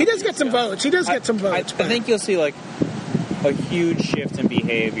whole. He does get some votes. He does get some votes. I think you'll see like a huge shift in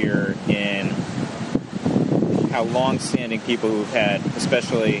behavior in how long-standing people who've had,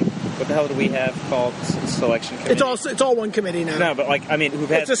 especially, what the hell do we have called selection committee? It's all one committee now. No, but like, I mean, who've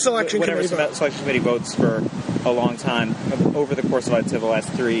had a selection committee selection committee votes for a long time over the course of, I'd say, the last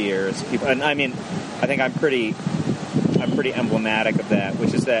 3 years. People, and I mean, I think I'm pretty emblematic of that,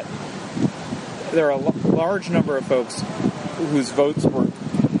 which is that there are a large number of folks whose votes were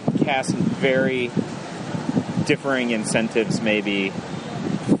cast in very differing incentives maybe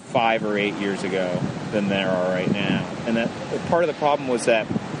 5 or 8 years ago than there are right now. And that part of the problem was that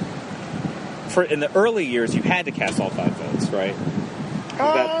in the early years you had to cast all 5 votes, right?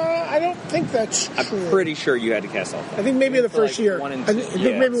 I don't think that's true. I'm pretty sure you had to cast all 5. I think maybe the first year. 1 and 2. I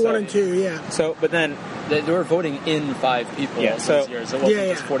think maybe 1 and 2, yeah. So, but then they were voting in 5 people these years. It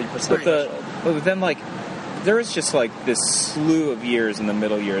wasn't just 40%. But then, like, there was just like this slew of years in the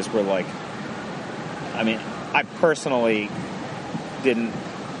middle years where, like, I mean, I personally didn't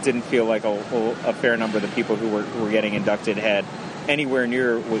feel like a fair number of the people who were getting inducted had anywhere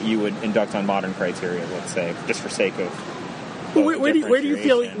near what you would induct on modern criteria, let's say, just for sake of. Where do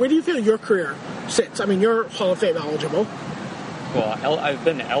you feel your career sits? I mean, you're Hall of Fame eligible. Well, I've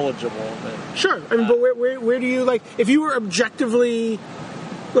been eligible, but sure. I mean, but where do you, like, if you were objectively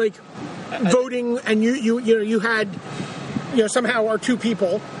like voting and you had, you know, somehow are 2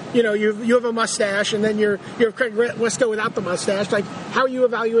 people, you know, you have a mustache, and then you're Craig Wescoe without the mustache. Like, how are you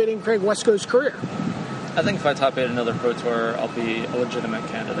evaluating Craig Wescoe's career? I think if I top 8 another Pro Tour, I'll be a legitimate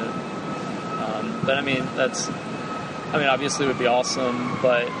candidate. But I mean, obviously it would be awesome,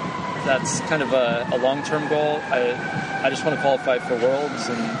 but that's kind of a long-term goal. I just want to qualify for Worlds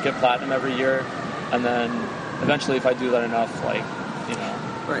and get platinum every year, and then eventually, if I do that enough, like, you know.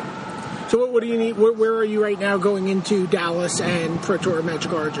 Right. So what do you need? Where are you right now going into Dallas and Pro Tour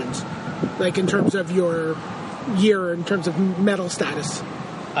Magic Origins? Like, in terms of your year, in terms of medal status?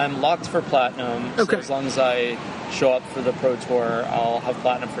 I'm locked for platinum. Okay. So as long as I show up for the Pro Tour, I'll have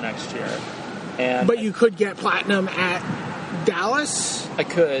platinum for next year. But you could get platinum at Dallas? I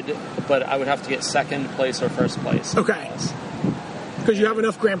could, but I would have to get second place or first place. Okay. Because you have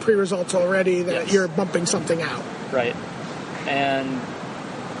enough Grand Prix results already that you're bumping something out. Right. And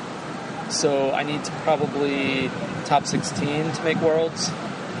so I need to probably top 16 to make Worlds,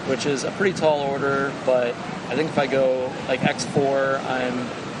 which is a pretty tall order, but I think if I go like X4,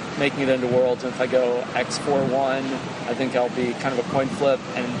 I'm making it into Worlds, and if I go X4-1, I think I'll be kind of a coin flip,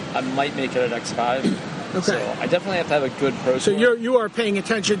 and I might make it at X5. Okay. So I definitely have to have a good Pro Tour. So you are paying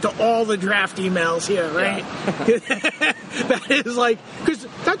attention to all the draft emails here, right? Yeah. That is like, because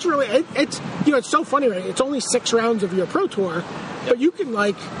that's really, it's so funny, right? It's only 6 rounds of your Pro Tour, but you can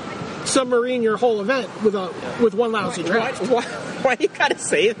like submarine your whole event with one lousy draft. Why you gotta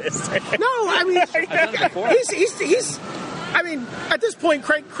say this? No, I mean, he's. I mean, at this point,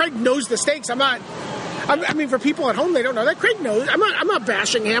 Craig knows the stakes. I mean, for people at home, they don't know that. Craig knows. I'm not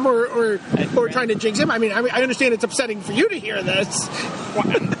bashing him or trying to jinx him. I mean, I understand it's upsetting for you to hear this.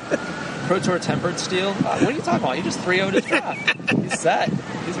 Pro Tour Tempered Steel? What are you talking about? He just 3-0'd his draft. He's set.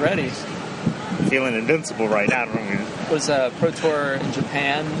 He's ready. Feeling invincible right now. was a Pro Tour in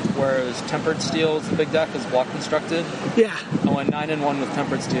Japan where it was tempered steel was the big deck, was block constructed. Yeah. I went 9-1 with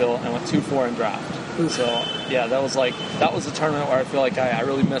tempered steel, and I went 2-4 in draft. Oof. So yeah, that was a tournament where I feel like I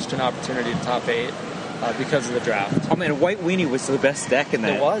really missed an opportunity to top 8 because of the draft. Oh man, White Weenie was the best deck in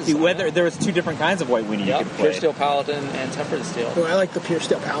that. It was. There was 2 different kinds of White Weenie you could play. Pure Steel Paladin and tempered steel. Oh, I like the Pure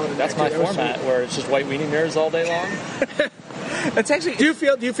Steel Paladin. That's my format, where it's just White Weenie mirrors all day long. That's actually. Do you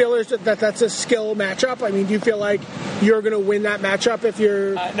feel that's a skill matchup? I mean, do you feel like you're going to win that matchup if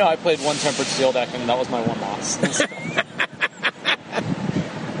you're? No, I played one tempered steel deck, and that was my one loss.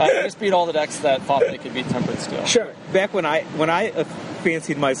 I just beat all the decks that thought they could beat tempered steel. Sure. Back when I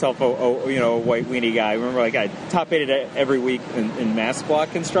fancied myself a White Weenie guy, I remember I top 8'd every week in Mass Block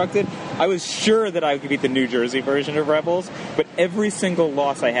Constructed. I was sure that I could beat the New Jersey version of Rebels, but every single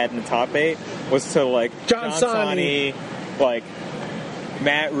loss I had in the top 8 was to John Sani,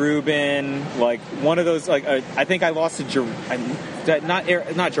 Matt Rubin, one of those. I think I lost to not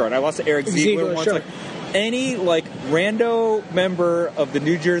Gerard. I lost to Eric Ziegler once. Sure. Any rando member of the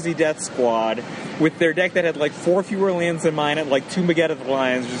New Jersey Death Squad with their deck that had 4 fewer lands than mine at 2 Mageddon of the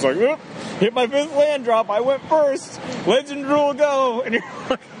Lions, just hit my 5th land drop. I went first. Legend rule go, and you're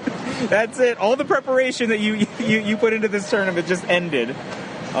like, that's it. All the preparation that you put into this tournament just ended.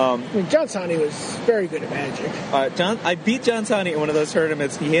 John Sani was very good at Magic. I beat John Sani in one of those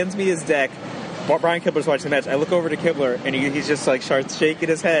tournaments. He hands me his deck. Brian Kibler's watching the match. I look over to Kibler, and he's just starts shaking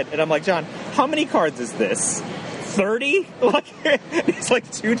his head. And I'm like, John, how many cards is this? 30?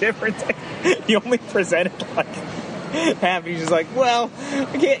 It's 2 different decks. He only presented half. He's just well,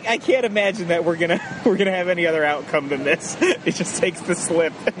 I can't imagine that we're gonna have any other outcome than this. He just takes the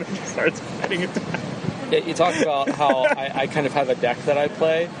slip and then just starts betting it down. Yeah, you talked about how I kind of have a deck that I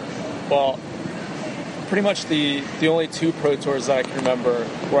play. Well, pretty much the only 2 Pro Tours that I can remember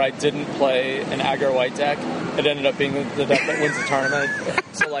where I didn't play an aggro white deck, it ended up being the deck that wins the tournament.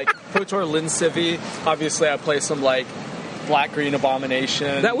 So Pro Tour Lin Civi, obviously I play some black-green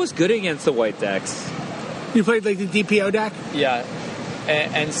Abomination. That was good against the white decks. You played the DPO deck? Yeah.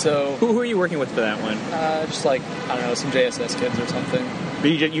 And so... Who are you working with for that one? Just I don't know, some JSS kids or something. But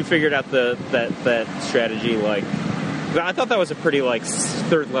you figured out that strategy I thought that was a pretty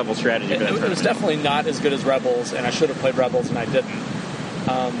 3rd level strategy. It was definitely not as good as Rebels, and I should have played Rebels, and I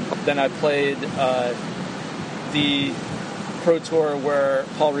didn't. Then I played the Pro Tour where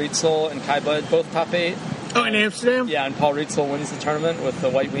Paul Rietzel and Kai Bud both top 8. Oh, in Amsterdam? Yeah, and Paul Rietzel wins the tournament with the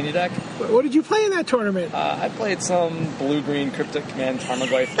White Weenie deck. What did you play in that tournament? I played some blue-green Cryptic Command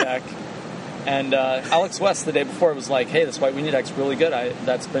Tarmogoyf deck. And Alex West, the day before, was like, hey, this White Weenie deck's really good.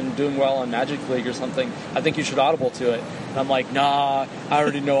 That's been doing well on Magic League or something. I think you should audible to it. And I'm like, nah, I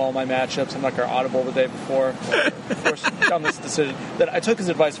already know all my matchups. I'm not going to audible the day before. Well, of course, found this decision. That I took his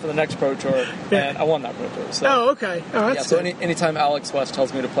advice for the next Pro Tour, and I won that Pro Tour. So, okay. Oh, that's so anytime Alex West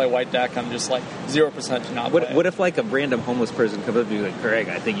tells me to play white deck, I'm just 0% to not play. What if a random homeless person comes up to you Craig,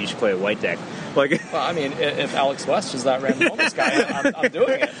 I think you should play a white deck? Well, I mean, if Alex West is that random homeless guy, I'm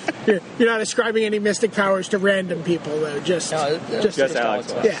doing it. You're not ascribing any mystic powers to random people, though. Just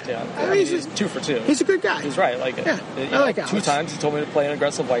Alex West. Yeah. I mean, he's 2 for 2. He's a good guy. He's right. I like Alex. 2 times he told me to play an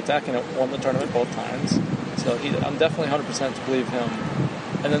aggressive white deck, and it won the tournament both times. So I'm definitely 100% to believe him.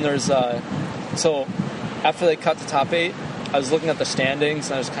 And then there's so after they cut the top 8, I was looking at the standings,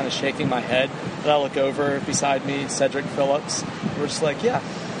 and I was kind of shaking my head. And I look over beside me, Cedric Phillips. We're just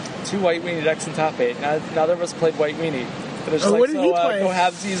 2 White Weenie decks in top 8. Neither of us played White Weenie. But it's what did he play? Go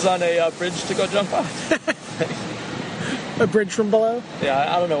halvesies on a bridge to go jump off. A bridge from below?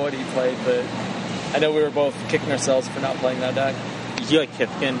 Yeah, I don't know what he played, but I know we were both kicking ourselves for not playing that deck. Do you like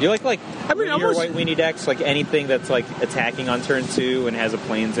Kithkin? Do you like your White Weenie decks? Anything that's attacking on turn 2 and has a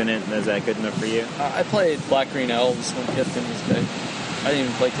plains in it, and is that good enough for you? I played Black-Green Elves when Kithkin was big. I didn't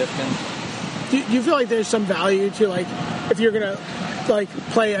even play Kithkin. Do you feel like there's some value to if you're gonna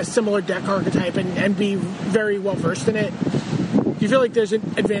play a similar deck archetype and be very well versed in it? Do you feel like there's an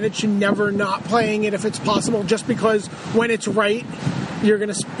advantage to never not playing it if it's possible, just because when it's right,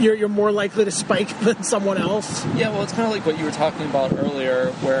 you're more likely to spike than someone else? Yeah, well, it's kind of like what you were talking about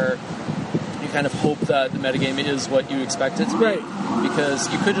earlier, where you kind of hope that the metagame is what you expect it to be. Right.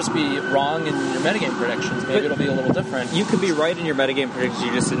 Because you could just be wrong in your metagame predictions. Maybe it'll be a little different. You could be right in your metagame predictions.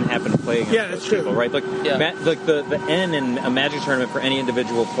 You just didn't happen to play against that's true. people, right? The N in a Magic tournament for any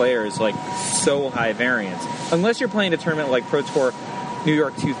individual player is so high variance. Unless you're playing a tournament like Pro Tour New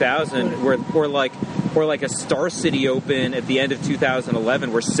York 2000, or like a Star City Open at the end of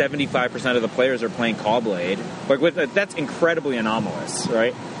 2011, where 75% of the players are playing Caw-Blade. That's incredibly anomalous,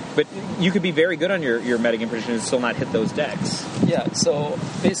 right? But you could be very good on your metagame prediction and still not hit those decks. Yeah, so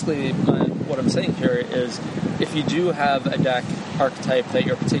basically what I'm saying here is if you do have a deck archetype that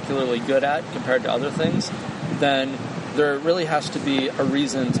you're particularly good at compared to other things, then there really has to be a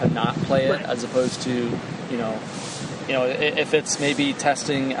reason to not play it as opposed to, if it's maybe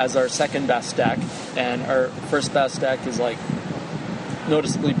testing as our second best deck and our first best deck is like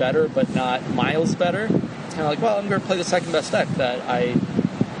noticeably better but not miles better, it's kind of like, well, I'm going to play the second best deck that I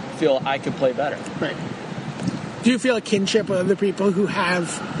feel I could play better. Right. Do you feel a kinship with other people who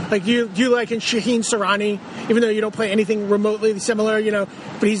have, like, do you like in Shaheen Sarani, even though you don't play anything remotely similar,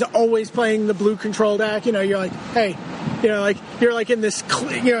 but he's always playing the blue control deck, you're like, hey, you're like in this,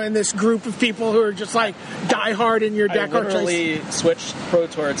 in this group of people who are just like die hard in your deck. I literally switched Pro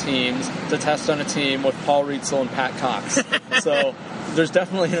Tour teams to test on a team with Paul Rietzel and Pat Cox. So there's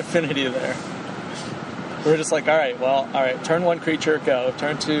definitely an affinity there. We're just like, all right, turn 1 creature, go.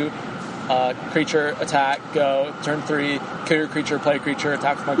 Turn 2, creature, attack, go. Turn 3, kill your creature, play a creature,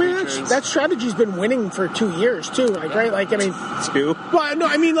 attack with my creatures. That strategy's been winning for 2 years, too, right? Like, I mean... 2? Well, no,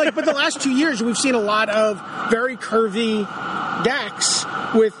 I mean, but the last 2 years, we've seen a lot of very curvy decks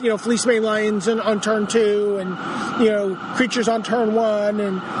with, Fleece Mane Lions on turn 2 and, creatures on turn 1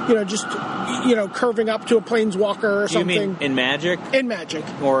 and, just, curving up to a Planeswalker or something. You mean in Magic? In Magic.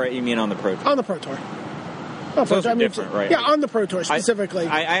 Or you mean on the Pro Tour? On the Pro Tour. Those are different, right? Yeah, on the Pro Tour specifically.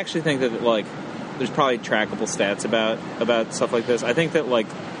 I actually think that there's probably trackable stats about stuff like this. I think that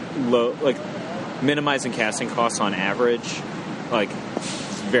minimizing casting costs on average,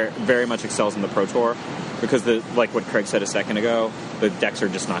 very very much excels in the Pro Tour because like what Craig said a second ago, the decks are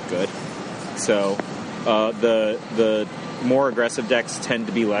just not good. So the more aggressive decks tend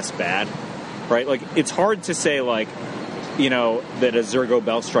to be less bad, right? Like it's hard to say that a Zurgo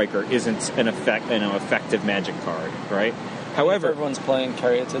Bellstriker isn't an effective Magic card, right? However, if everyone's playing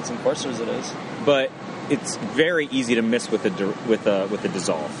Caryatids and Coursers, it is. But it's very easy to miss with the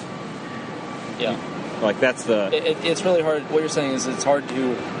dissolve. Yeah, that's the. It's really hard. What you're saying is it's hard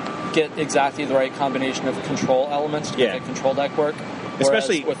to get exactly the right combination of control elements to make a control deck work.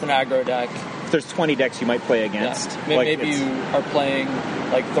 Especially with an aggro deck. There's 20 decks you might play against. Yeah. Maybe you are playing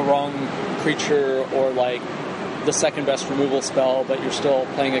the wrong creature or the second best removal spell, but you're still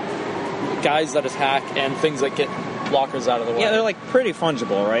playing guys that attack and things that get blockers out of the way. Yeah, they're pretty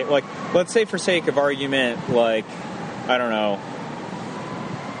fungible, right? Let's say for sake of argument, I don't know,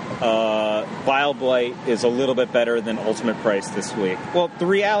 Vile Blight is a little bit better than Ultimate Price this week. Well, the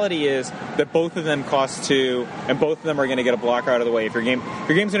reality is that both of them cost 2, and both of them are going to get a blocker out of the way. If your game's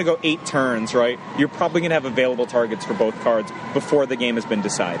going to go 8 turns, right, you're probably going to have available targets for both cards before the game has been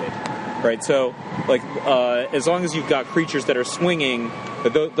decided. Right, so as long as you've got creatures that are swinging,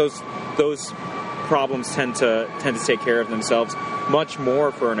 those problems tend to take care of themselves much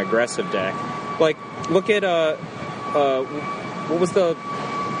more for an aggressive deck. Look at what was the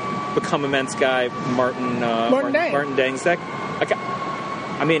Become Immense guy Martin Dang's deck.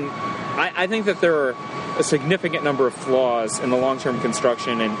 I mean, I think that there are a significant number of flaws in the long-term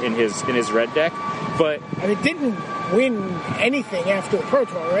construction in his red deck, but and it didn't win anything after the Pro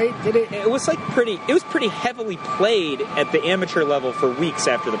Tour, right? Did it? It was pretty heavily played at the amateur level for weeks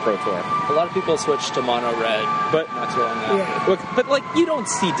after the Pro Tour. A lot of people switched to mono red, but not too long after. Yeah. Look, but you don't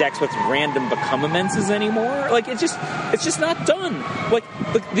see decks with random Become Immenses anymore. It's just not done.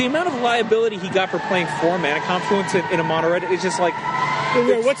 The amount of liability he got for playing 4 Mana Confluence in a mono red is just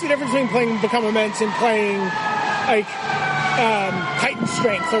what's the difference between playing Become Immense and playing Titan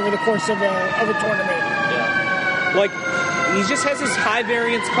Strength over the course of a tournament? Yeah. He just has this high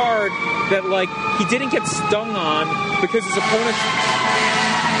variance card that he didn't get stung on because his opponents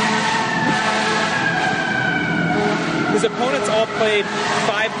all played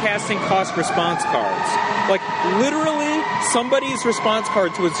 5 casting cost response cards. Literally, somebody's response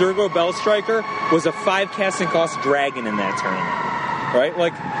card to a Zurgo Bellstriker was a 5 casting cost dragon in that tournament. Right?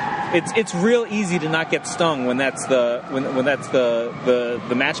 It's real easy to not get stung when that's the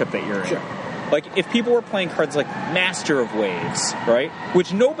matchup that you're in. Sure. If people were playing cards like Master of Waves, right,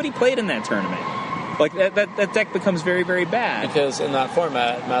 which nobody played in that tournament, that deck becomes very, very bad. Because in that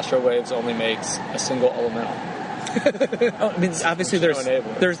format, Master of Waves only makes a single elemental. I mean, obviously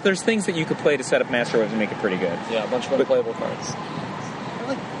there's things that you could play to set up Master of Waves and make it pretty good. Yeah, a bunch of unplayable cards.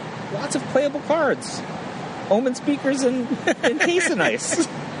 Lots of playable cards. Omen Speakers and Case of Ice.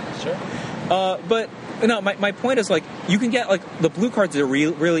 Sure. But no, my point is you can get the blue cards are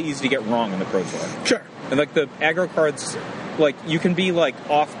really easy to get wrong in the Pro Tour. Sure. And the aggro cards, you can be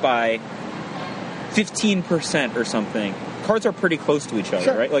off by 15% or something cards are pretty close to each other,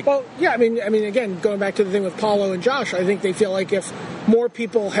 Sure. right? Like, well, yeah. I mean, again, going back to the thing with Paulo and Josh, I think they feel like if more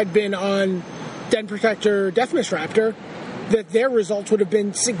people had been on Den Protector, Deathmiss Raptor, that their results would have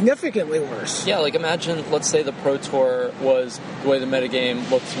been significantly worse. Yeah, like imagine, let's say the Pro Tour was the way the metagame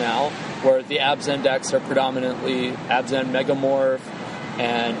looks now, where the Abzan decks are predominantly Abzan Megamorph,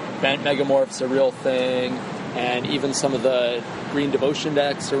 and Bent Megamorph's a real thing, and even some of the Green Devotion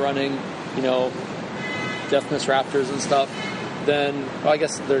decks are running, Deathmiss Raptors and stuff. Then, well, I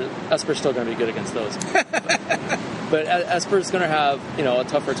guess Esper's still going to be good against those. But Esper's going to have, a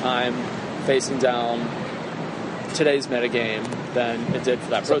tougher time facing down today's metagame than it did for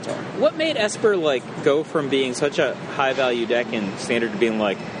that Pro Tour. what made Esper go from being such a high value deck in Standard to being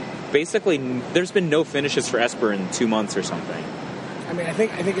basically there's been no finishes for Esper in 2 months or something? I mean, I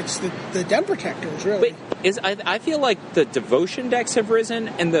think it's the Den Protectors, really. But I feel like the Devotion decks have risen,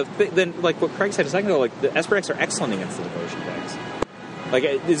 and then like what Craig said a second ago, the Esper decks are excellent against the Devotion decks.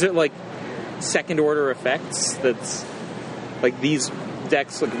 Is it second order effects that's these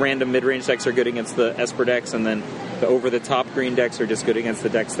decks, random mid range decks, are good against the Esper decks, and then the over the top green decks are just good against the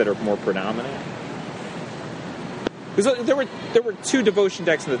decks that are more predominant? Because there were 2 Devotion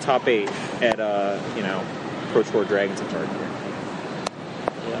decks in the top 8 at Pro Tour Dragons and Target.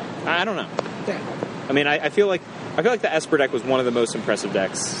 Yeah, I don't know. Yeah. I mean, I feel like the Esper deck was one of the most impressive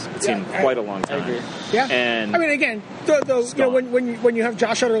decks it's seen in quite a long time. I agree. Yeah. And I mean, again, when you have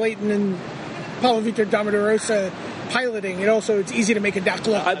Josh Utter-Layton and Paulo Vitor Damarosa piloting, it's easy to make a deck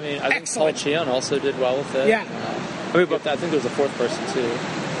look I think Paul excellent. Cheon also did well with it. Yeah. But I think there was a fourth person too.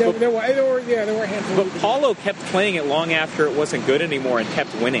 There were a handful. But Paulo kept playing it long after it wasn't good anymore and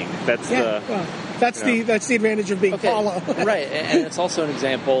kept winning. That's that's the advantage of being Paulo. Right, and it's also an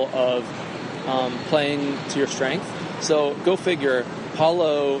example of playing to your strength. So go figure,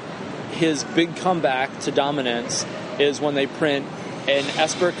 Paulo, his big comeback to dominance is when they print an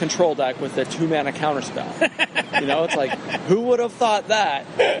Esper control deck with a 2-mana counterspell. It's who would have thought that?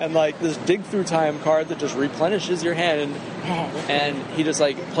 And this dig through time card that just replenishes your hand, and he just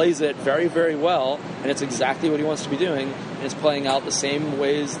plays it very, very well, and it's exactly what he wants to be doing, and it's playing out the same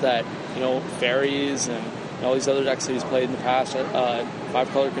ways that fairies and all these other decks that he's played in the past,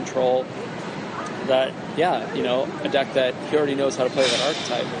 5-color control. That a deck that he already knows how to play that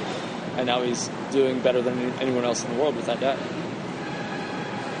archetype, and now he's doing better than anyone else in the world with that deck.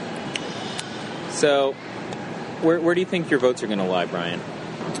 So, where do you think your votes are going to lie, Brian?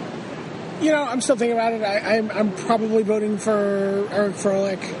 I'm still thinking about it. I'm probably voting for Eric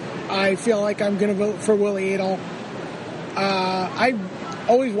Froelich. I feel like I'm going to vote for Willie Adel. I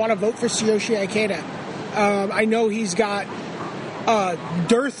always want to vote for Tsuyoshi Ikeda. I know he's got a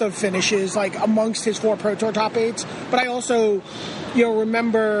dearth of finishes amongst his 4 Pro Tour top 8s, but I also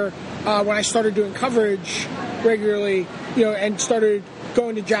remember when I started doing coverage regularly and started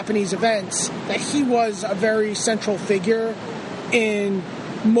going to Japanese events, that he was a very central figure in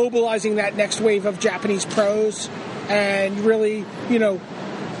mobilizing that next wave of Japanese pros and really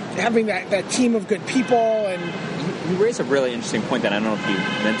having that team of good people. And you raise a really interesting point that I don't know if you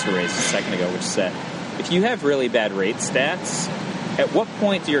meant to raise a second ago, which is that if you have really bad rate stats, at what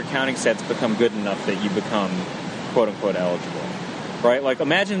point do your counting sets become good enough that you become quote-unquote eligible? Right?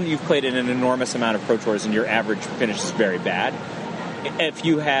 Imagine you've played in an enormous amount of Pro Tours and your average finish is very bad. If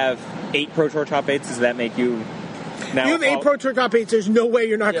you have 8 Pro Tour top 8s, does that make you now... You have 8 Pro Tour top 8s, there's no way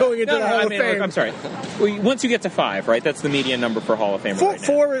you're not going into the Hall of Fame. I'm sorry. Once you get to 5, right? That's the median number for Hall of Fame right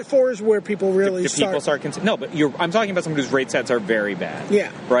now. 4 is where people really start. People start... No, but I'm talking about someone whose rate sets are very bad.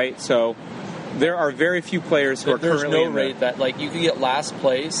 Yeah. Right? So there are very few players who are currently... There's no rate that... you can get last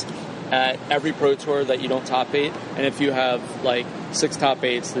place at every Pro Tour that you don't top 8, and if you have 6 top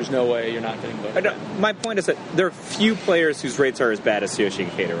 8s, there's no way you're not getting voted. My point is that there are few players whose rates are as bad as Tsuyoshi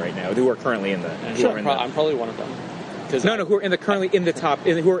Ikeda right now, who are currently in the. I'm probably one of them. Who are currently in the top,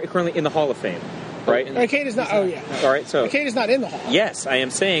 who are currently in the Hall of Fame, right? Ikeda's not. Oh yeah. All right, so Ikeda's not in the Hall. Yes, I am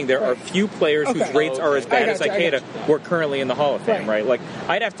saying there are few players whose rates are as bad as Ikeda who are currently in the Hall of Fame, right?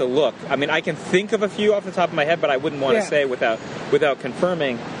 I'd have to look. I mean, I can think of a few off the top of my head, but I wouldn't want to say without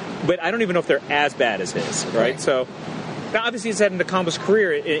confirming. But I don't even know if they're as bad as his, right? So, now obviously he's had an accomplished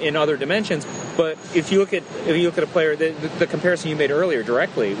career in other dimensions. But if you look at a player, the comparison you made earlier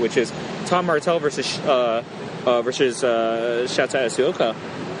directly, which is Tom Martell versus Shota Asioka,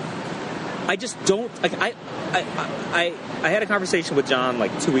 I just don't I had a conversation with John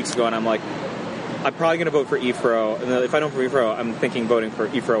 2 weeks ago, and I'm like, I'm probably going to vote for Ifro, and if I don't vote for Ifro, I'm thinking voting for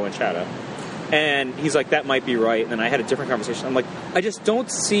Ifro and Shota. And he's like, that might be right. And then I had a different conversation. I'm like, I just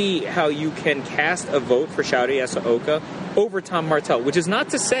don't see how you can cast a vote for Shota Yasuoka over Tom Martell, which is not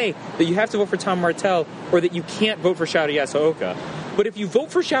to say that you have to vote for Tom Martell or that you can't vote for Shota Yasuoka. But if you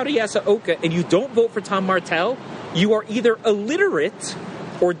vote for Shota Yasuoka and you don't vote for Tom Martell, you are either illiterate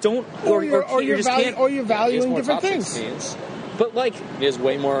or don't, or you just can't. Or you're valuing different things. 16s. But like, He has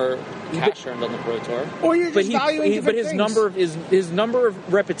way more cash earned on the Pro Tour. Or you're just valuing different his things. number of his number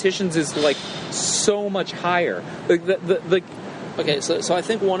of repetitions is like so much higher. Like Okay, so I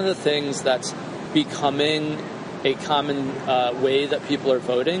think one of the things that's becoming a common way that people are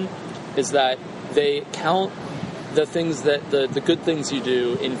voting is that they count the things that the good things you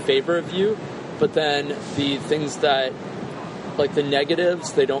do in favor of you, but then the things that, like the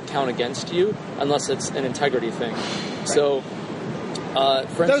negatives, they don't count against you unless it's an integrity thing. So,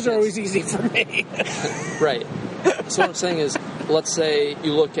 for Those instance, are always easy for me. right. So what I'm saying is, let's say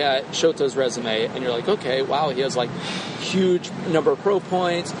you look at Shota's resume and you're like, okay, wow, he has like huge number of pro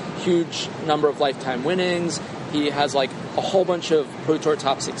points, huge number of lifetime winnings. He has like a whole bunch of Pro Tour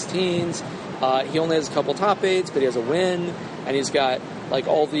top 16s. He only has a couple top 8s, but he has a win. And he's got like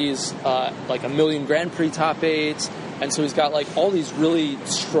all these, like a million Grand Prix top 8s. And so he's got like all these really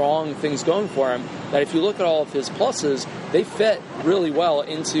strong things going for him that if you look at all of his pluses, they fit really well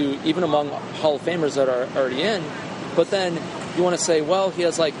into even among Hall of Famers that are already in. But then you want to say, well, he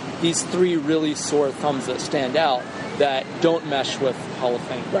has like these 3 really sore thumbs that stand out that don't mesh with Hall of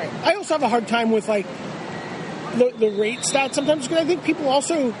Fame. Right. I also have a hard time with like the rate stats sometimes because I think people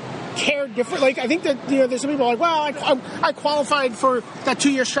also care different. Like I think that there's some people like, well, I qualified for that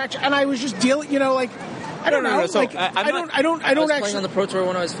 2-year stretch and I was just dealing, like. I don't know. So like, I don't I was actually playing on the Pro Tour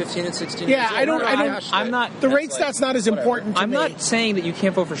when I was 15 and 16. Yeah, years old. I'm not. The rate stat's not as important to I'm me. not saying that you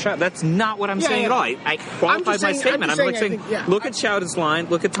can't vote for Shout. That's not what I'm saying at all. I qualified my statement. I'm saying, look at Shout's line,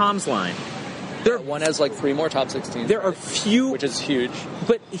 look at Tom's line. One has like 3 more top 16s. There are few, which is huge.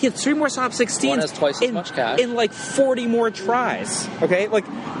 But he had 3 more top 16s. One has twice as much cash in like 40 more tries. Okay, like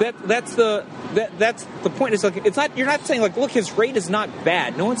that's the point. Is like it's not. You're not saying like, look, his rate is not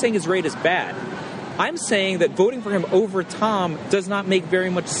bad. No one's saying his rate is bad. I'm saying that voting for him over Tom does not make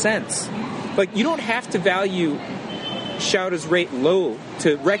very much sense. Like, you don't have to value Shouta's rate low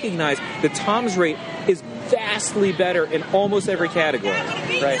to recognize that Tom's rate is vastly better in almost every category.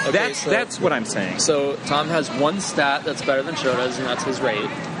 Right. Okay, that's what I'm saying. So Tom has one stat that's better than Shota's, and that's his rate.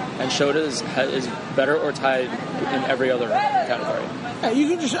 And Shota is better or tied in every other category. Yeah, you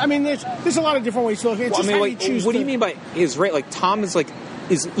can just. I mean, there's a lot of different ways to look at it. It's just how you choose. What do you mean by his rate? Like Tom is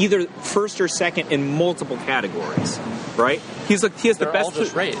either first or second in multiple categories, right? He has the They're best all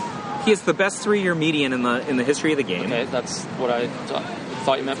just rate. He has the best 3-year median in the history of the game. Okay, that's what I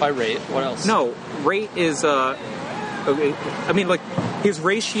thought you meant by rate. What else? No, rate is I mean, like his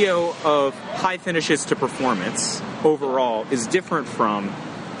ratio of high finishes to performance overall is different from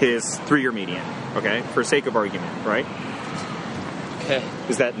his 3-year median. Okay, for sake of argument, right? Okay,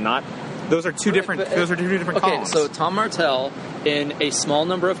 is that not? Those are two different. Those are 2 different columns. Okay, so Tom Martell, in a small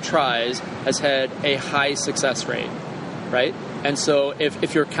number of tries, has had a high success rate, right? And so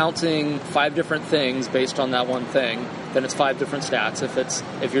if you're counting 5 different things based on that one thing, then it's 5 different stats.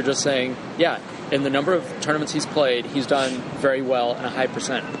 If you're just saying, yeah, in the number of tournaments he's played, he's done very well and a high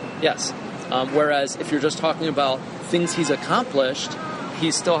percent. Yes. Whereas if you're just talking about things he's accomplished,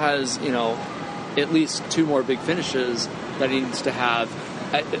 he still has, at least 2 more big finishes that he needs to have.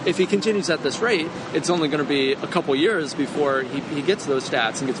 If he continues at this rate, it's only going to be a couple years before he gets those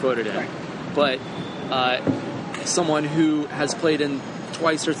stats and gets voted in. Right. But someone who has played in 2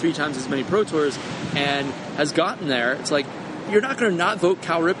 or 3 times as many Pro Tours and has gotten there, it's like, you're not going to not vote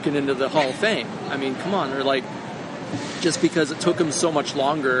Cal Ripken into the Hall of Fame. I mean, come on. Or like, just because it took him so much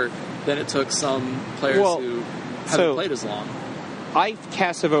longer than it took some players who haven't played as long. I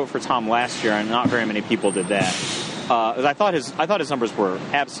cast a vote for Tom last year, and not very many people did that. I thought his numbers were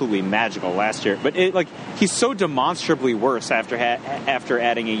absolutely magical last year, but he's so demonstrably worse after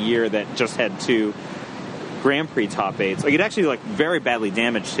adding a year that just had 2 Grand Prix top 8s. Like it actually very badly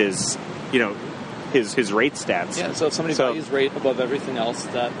damaged his his rate stats. Yeah, so if somebody values rate above everything else,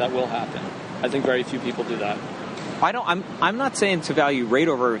 that will happen. I think very few people do that. I'm not saying to value rate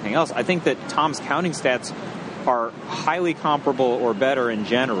over everything else. I think that Tom's counting stats are highly comparable or better in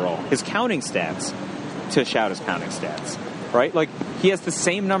general. His counting stats to Shouta's counting stats, right? Like he has the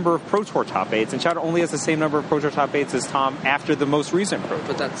same number of Pro Tour top 8s, and Shouta only has the same number of Pro Tour top 8s as Tom after the most recent Pro Tour.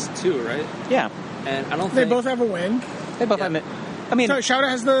 But that's 2, right? Yeah. And I don't think... They both have a win. They both have it. I mean... So Shouta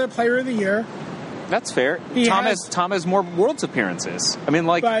has the Player of the Year. That's fair. Tom has more Worlds appearances. I mean,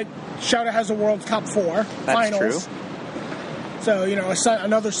 But Shouta has a World Cup 4 That's finals. True. So,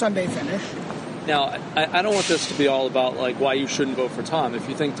 another Sunday finish. Now, I don't want this to be all about like why you shouldn't vote for Tom. If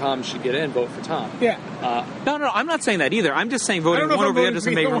you think Tom should get in, vote for Tom. Yeah. No, I'm not saying that either. I'm just saying voting one over the other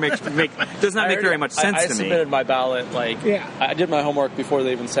doesn't does not make very much sense I to me. submitted my ballot, like, I did my homework before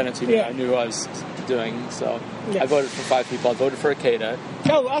they even sent it to me. Yeah. I knew who I was doing, so Yeah. I voted for 5 people. I voted for Ikeda.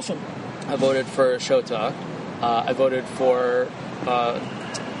 Oh, awesome. I voted for Shota. I voted for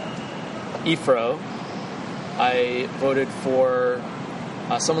Ifro. I voted for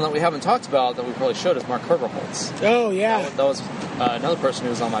someone that we haven't talked about that we probably should is Mark Herberholtz. Oh, yeah. That was another person who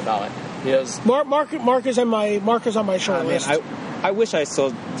was on my ballot. He has Mark is on my short list. I wish I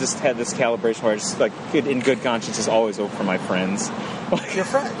still just had this calibration where I just like in good conscience just always vote for my friends. Your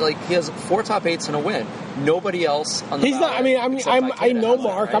friend, like he has 4 top 8s and a win. Nobody else on the He's not. I mean, I know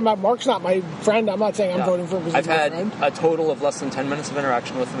Mark. Right? I'm not. Mark's not my friend. I'm not saying I'm voting for him because I've he's my had friend. a total of less than 10 minutes of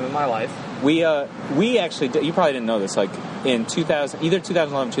interaction with him in my life. We actually, you probably didn't know this, like in either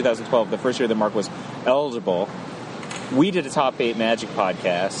 2011 2012, the first year that Mark was eligible, we did a top 8 Magic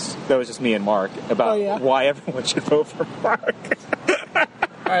podcast. That was just me and Mark about why everyone should vote for Mark.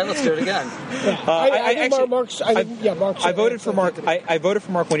 All right, let's do it again. Mark's. I voted for Mark. I voted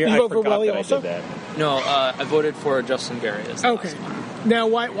for Mark one year. You I voted for forgot Willie that also? I did that. No, I voted for Justin Gary. Okay. Now,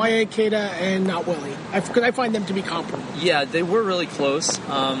 why Ikeda and not Willie? Because I find them to be comparable. Yeah, they were really close.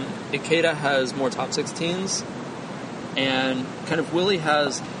 Ikeda has more top 16s, and kind of Willie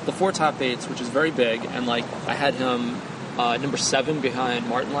has the 4 top 8s, which is very big. And like I had him number 7 behind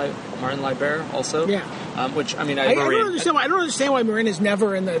Martin Libert also. Yeah. Which I mean, I don't understand. I don't understand why Marin is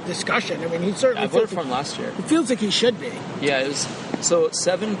never in the discussion. I mean, he certainly. I voted for him last year. It feels like he should be. Yeah, it was, so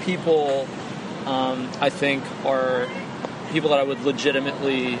 7 people, I think, are people that I would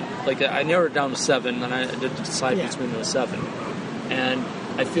legitimately like. I narrowed it down to 7, and I did decide between those 7. And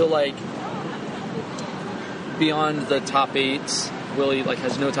I feel like beyond the top 8s, Willie like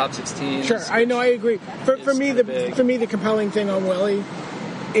has no top 16s. Sure, I know. I agree. For me, the compelling thing on Willie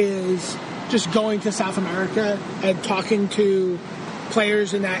is just going to South America and talking to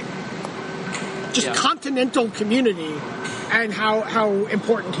players in that continental community and how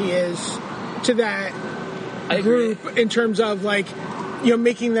important he is to that group in terms of like,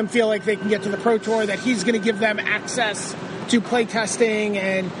 making them feel like they can get to the Pro Tour, that he's going to give them access to play testing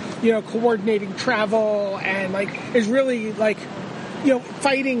and, coordinating travel and like is really like,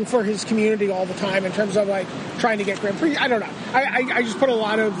 fighting for his community all the time in terms of like trying to get Grand Prix. I don't know. I just put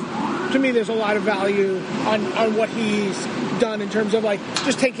to me, there's a lot of value on what he's done in terms of like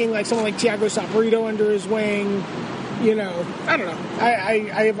just taking like someone like Thiago Saporito under his wing. I don't know.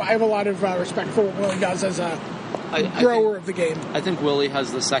 I have a lot of respect for what Willie does as a grower of the game. I think Willie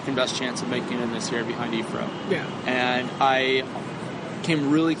has the second best chance of making it in this year behind Ifro. Yeah. And I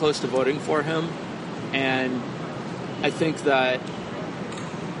came really close to voting for him, and I think that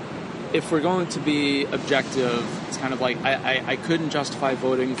if we're going to be objective, it's kind of like I couldn't justify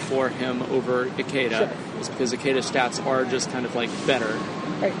voting for him over Ikeda. Sure. It's because Ikeda's stats are just kind of like better.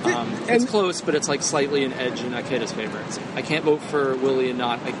 Right. It's close, but it's like slightly an edge in Ikeda's favor. I can't vote for Willie and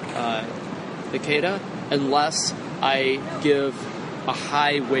not Ikeda unless I give a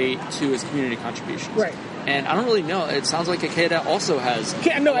high weight to his community contributions. Right. And I don't really know. It sounds like Ikeda also has.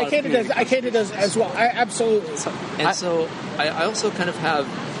 No, Ikeda does. Ikeda does as well. Absolutely. So I also kind of have.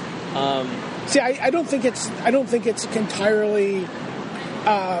 I don't think it's entirely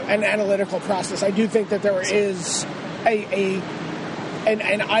an analytical process. I do think that there is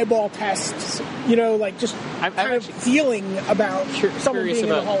an eyeball test, like just kind of feeling about someone being in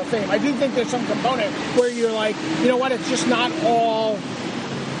the Hall of Fame. I do think there's some component where you're like, what, it's just not all.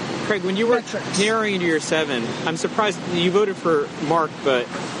 Craig, when you were narrowing into your 7, I'm surprised you voted for Mark, but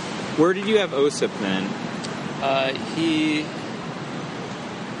where did you have Osip then?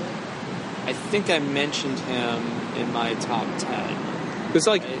 I think I mentioned him in my top 10. It's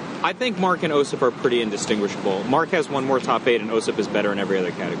like, I think Mark and Osip are pretty indistinguishable. Mark has one more top 8, and Osip is better in every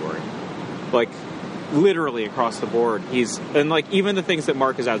other category. Like, literally across the board. Even the things that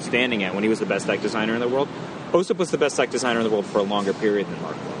Mark is outstanding at, when he was the best deck designer in the world, Osip was the best deck designer in the world for a longer period than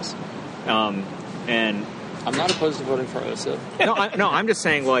Mark was. And I'm not opposed to voting for Osip. I'm just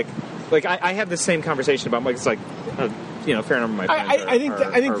saying, I have the same conversation about Mark. It's like, fair number of my friends I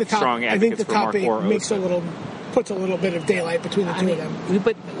think the top 8 puts a little bit of daylight between the two of them.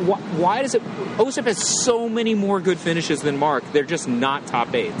 But why does it? Osip has so many more good finishes than Mark. They're just not top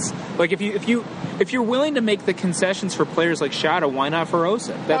 8s. Like if you're willing to make the concessions for players like Shada, why not for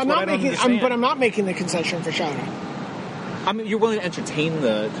Osip? That's what I don't understand. But I'm not making the concession for Shada. I mean, you're willing to entertain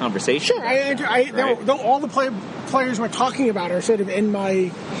the conversation. Sure, all the players we're talking about are sort of in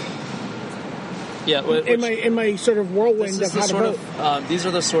my Yeah, in my sort of whirlwind of how to vote. These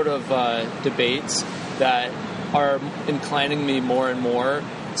are the sort of debates that are inclining me more and more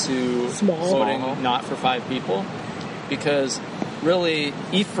to voting not for 5 people, because really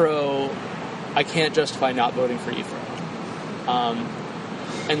EFRO, I can't justify not voting for EFRO.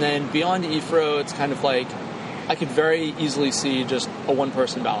 And then beyond EFRO, it's kind of like I could very easily see just a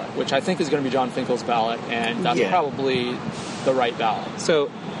one-person ballot, which I think is going to be John Finkel's ballot, and that's probably the right ballot.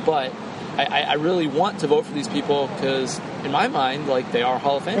 But I really want to vote for these people because, in my mind, like, they are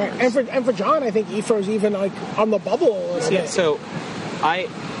Hall of Famers. And for John, I think EFRO's even like on the bubble a little bit. So,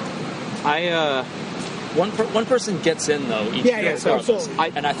 one person gets in though each year.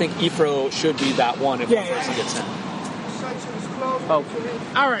 Absolutely. And I think EFRO should be that one if one person gets in.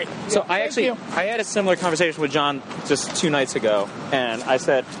 All right. So I had a similar conversation with John just 2 nights ago, and I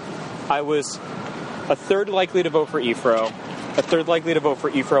said I was a third likely to vote for EFRO, a third likely to vote for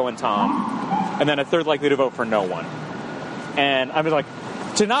EFRO and Tom, and then a third likely to vote for no one. And I was like,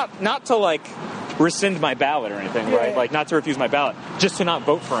 to not to like rescind my ballot or anything, right? Like not to refuse my ballot, just to not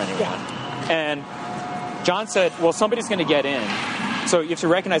vote for anyone. Yeah. And John said, well, somebody's going to get in, so you have to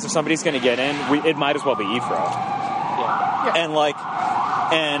recognize if somebody's going to get in, it might as well be EFRO.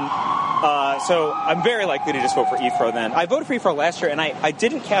 So I'm very likely to just vote for EFRO then. I voted for EFRO last year, and I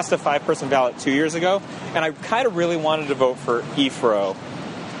didn't cast a 5-person ballot 2 years ago, and I kind of really wanted to vote for EFRO,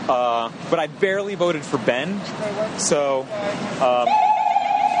 but I barely voted for Ben.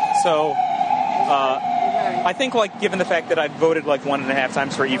 I think, like, given the fact that I voted like 1.5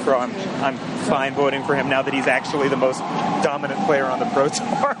 times for EFRO, I'm fine voting for him now that he's actually the most dominant player on the Pro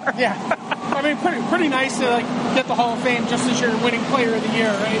Tour. Yeah. I mean, pretty nice to like get the Hall of Fame just as your winning player of the year,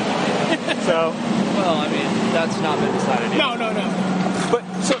 right? Well, I mean, that's not been decided yet. No. But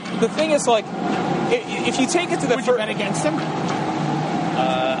so the thing is, like, if you take it to the would you bet against him?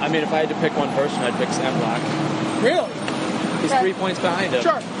 I mean, if I had to pick one person, I'd pick Sam Black. Really? He's 3 points behind him.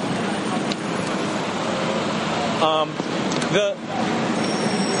 Sure.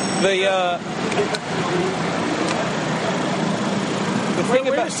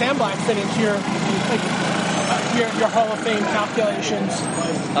 Where does Sam Black fit into your Hall of Fame calculations?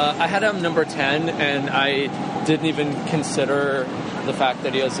 I had him number 10, and I didn't even consider the fact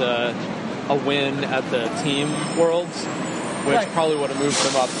that he has a win at the Team Worlds, which probably would have moved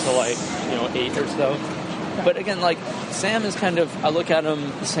him up to 8 or so. But again, like, Sam is kind of, I look at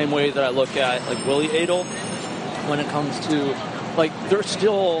him the same way that I look at like Willie Adel when it comes to, like, they're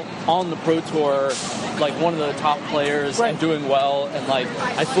still on the Pro Tour, like one of the top players and doing well, and like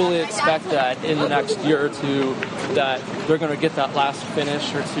I fully expect that in the next year or two that they're going to get that last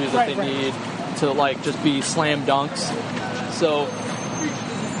finish or two that they need to like just be slam dunks. So,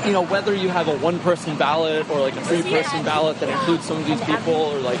 you know, whether you have a 1-person ballot or like a 3-person ballot that includes some of these people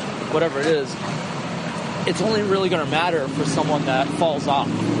or like whatever it is, it's only really going to matter for someone that falls off.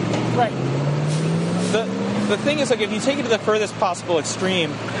 Right. The thing is, like, if you take it to the furthest possible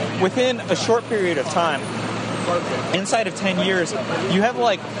extreme, within a short period of time, inside of 10 years, you have,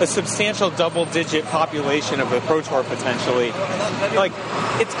 like, a substantial double-digit population of the Pro Tour, potentially. Like,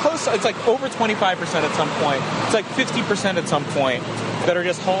 it's close, it's like over 25% at some point. It's like 50% at some point that are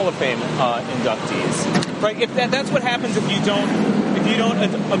just Hall of Fame inductees. Right? If that's what happens if you don't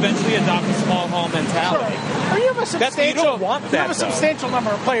eventually adopt a small hall mentality. Sure. Or you have a substantial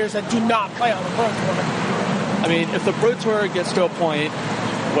number of players that do not play on the Pro Tour. I mean, if the Pro Tour gets to a point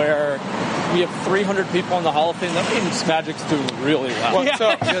where we have 300 people in the Hall of Fame, that means Magic's doing really well.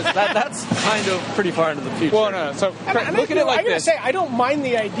 So that's kind of pretty far into the future. Well, no. So look at it like this. I gotta say, I don't mind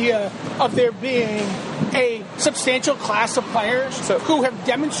the idea of there being a substantial class of players who have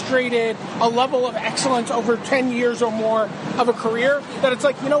demonstrated a level of excellence over 10 years or more of a career, that it's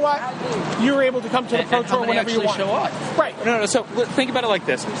like, you know what? You're able to come to the Pro Tour whenever you want. Show up. Right. No. So think about it like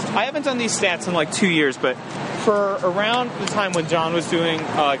this. I haven't done these stats in like 2 years, but for around the time when John was doing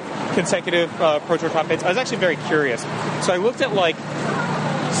consecutive Pro Tour top 8s, I was actually very curious. So I looked at like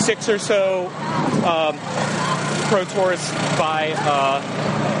 6 or so Pro Tours by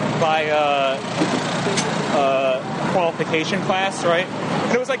qualification class, right?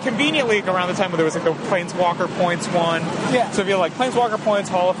 And it was like conveniently around the time when there was like the Planeswalker points one. Yeah. So if you have like Planeswalker points,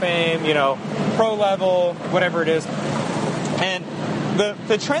 Hall of Fame, you know, pro level, whatever it is. And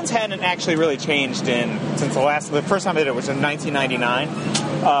the trends hadn't actually really changed since the first time I did it was in 1999.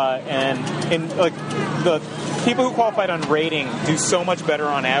 And in like the people who qualified on rating do so much better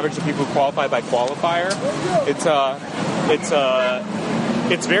on average than people who qualify by qualifier.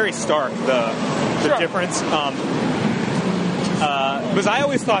 It's very stark, the difference. Because I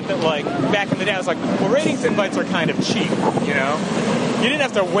always thought that, like, back in the day, I was like, well, ratings invites are kind of cheap, you know? you didn't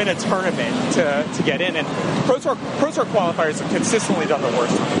have to win a tournament to get in. And Pro Tour qualifiers have consistently done the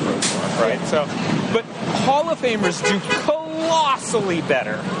worst on the Pro Tour, right? So, but Hall of Famers do colossally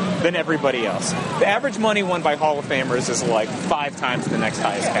better than everybody else. The average money won by Hall of Famers is like 5 times the next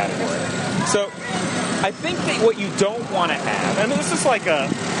highest category. So I think that what you don't want to have, I mean, this is like a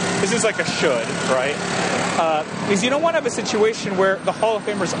should, right? Is you don't want to have a situation where the Hall of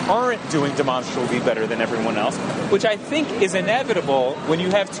Famers aren't doing demonstrably better than everyone else, which I think is inevitable when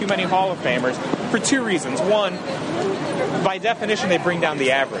you have too many Hall of Famers for 2 reasons. One, by definition, they bring down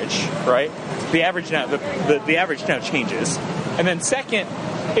the average, right? The average now, the average now changes. And then second,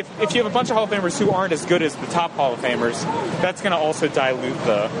 if you have a bunch of Hall of Famers who aren't as good as the top Hall of Famers, that's going to also dilute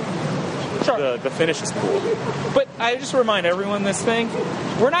the finishes pool. But I just remind everyone this thing,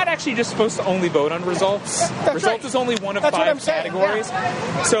 we're not actually just supposed to only vote on results. Results is only one of 5 categories.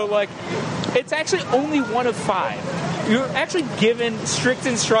 Yeah. So, like, it's actually only one of 5. You're actually given strict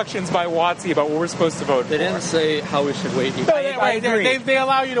instructions by WotC about what we're supposed to vote for. They didn't say how we should wait. I agree. They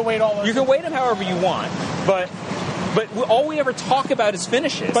allow you to wait all those. You can wait them however you want, but all we ever talk about is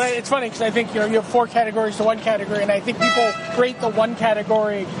finishes. But it's funny because I think you have 4 categories to 1 category, and I think people rate the 1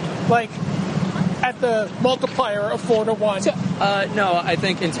 category like at the multiplier of 4 to 1. No, I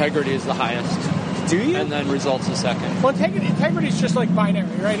think integrity is the highest. Do you? And then results is second. Well, integrity is just like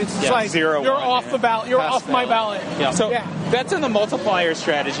binary, right? It's just like 0, you're 1, off the ballot. You're Pass off my ballot. Yeah. So that's in the multiplier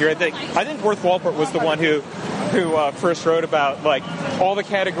strategy. I think Worth Walport was the one who first wrote about like all the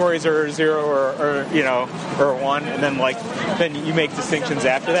categories are 0 or 1, and then you make distinctions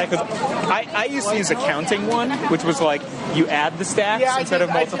after that. Because I used to use a counting one, which was like you add the stacks instead of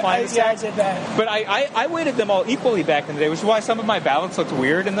multiplying the stacks. Yeah, I did that. But I weighted them all equally back in the day, which is why some of my ballots looked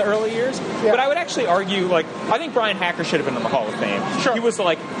weird in the early years. Yeah. But I would actually argue, like, I think Brian Hacker should have been in the Hall of Fame. Sure. He was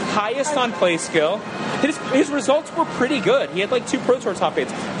like highest on play skill. His results were pretty good. He had like 2 Pro Tour top 8s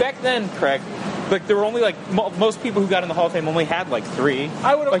back then, Craig. Like there were only like most people who got in the Hall of Fame only had like 3. 2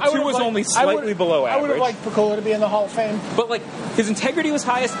 was only slightly below average. I would have liked Picola to be in the Hall of Fame. But like his integrity was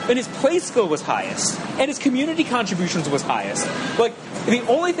highest, and his play skill was highest, and his community contributions was highest. Like the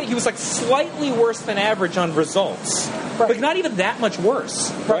only thing, he was like slightly worse than average on results. Right. Like not even that much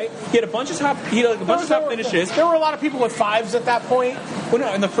worse, right? He had a bunch of top finishes. There were a lot of people with 5s at that point. Well,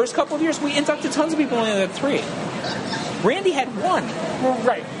 no, in the first couple of years, we inducted tons of people only had 3. Randy had 1.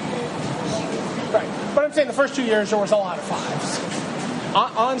 Right. But I'm saying the first 2 years there was a lot of 5s.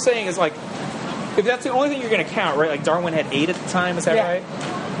 All I'm saying is like, if that's the only thing you're going to count, right? Like Darwin had 8 at the time, is that right?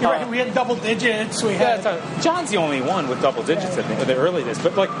 You're right. We had double digits. John's the only one with double digits at the early days.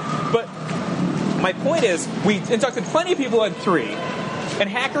 But my point is, we inducted plenty of people who had 3, and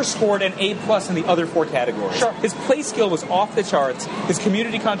Hacker scored an A+ in the other 4 categories. Sure. His play skill was off the charts. His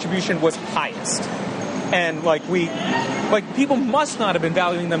community contribution was highest, and people must not have been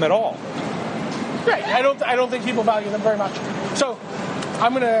valuing them at all. Right. I don't think people value them very much. So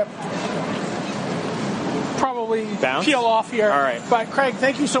I'm gonna probably peel off here. All right. But Craig,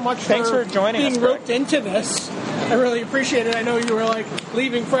 thank you so much. Thanks for joining us, being roped into this. I really appreciate it. I know you were like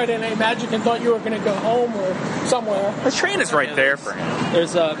leaving Fred in a Magic and thought you were going to go home or somewhere. The train is right there for him.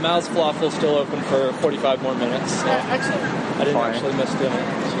 There's Mal's Falafel still open for 45 more minutes. So Excellent. I didn't actually miss dinner.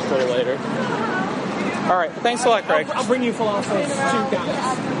 It's just a little later. All right. Thanks a lot, Craig. I'll bring you falafel too,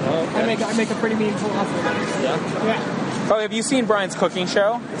 guys. Okay. I make a pretty mean falafel. Yeah. Oh, have you seen Brian's cooking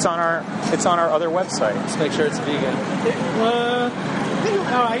show? It's on our other website. Just make sure it's vegan.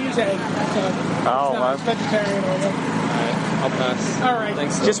 I use egg. So it's vegetarian. Alright, I'll pass. All right.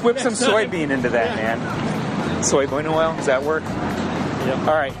 Thanks. Just whip some soybean into that, man. Soybean oil. Does that work? Yep.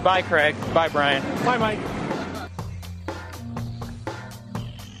 All right. Bye, Craig. Bye, Brian. Bye, Mike.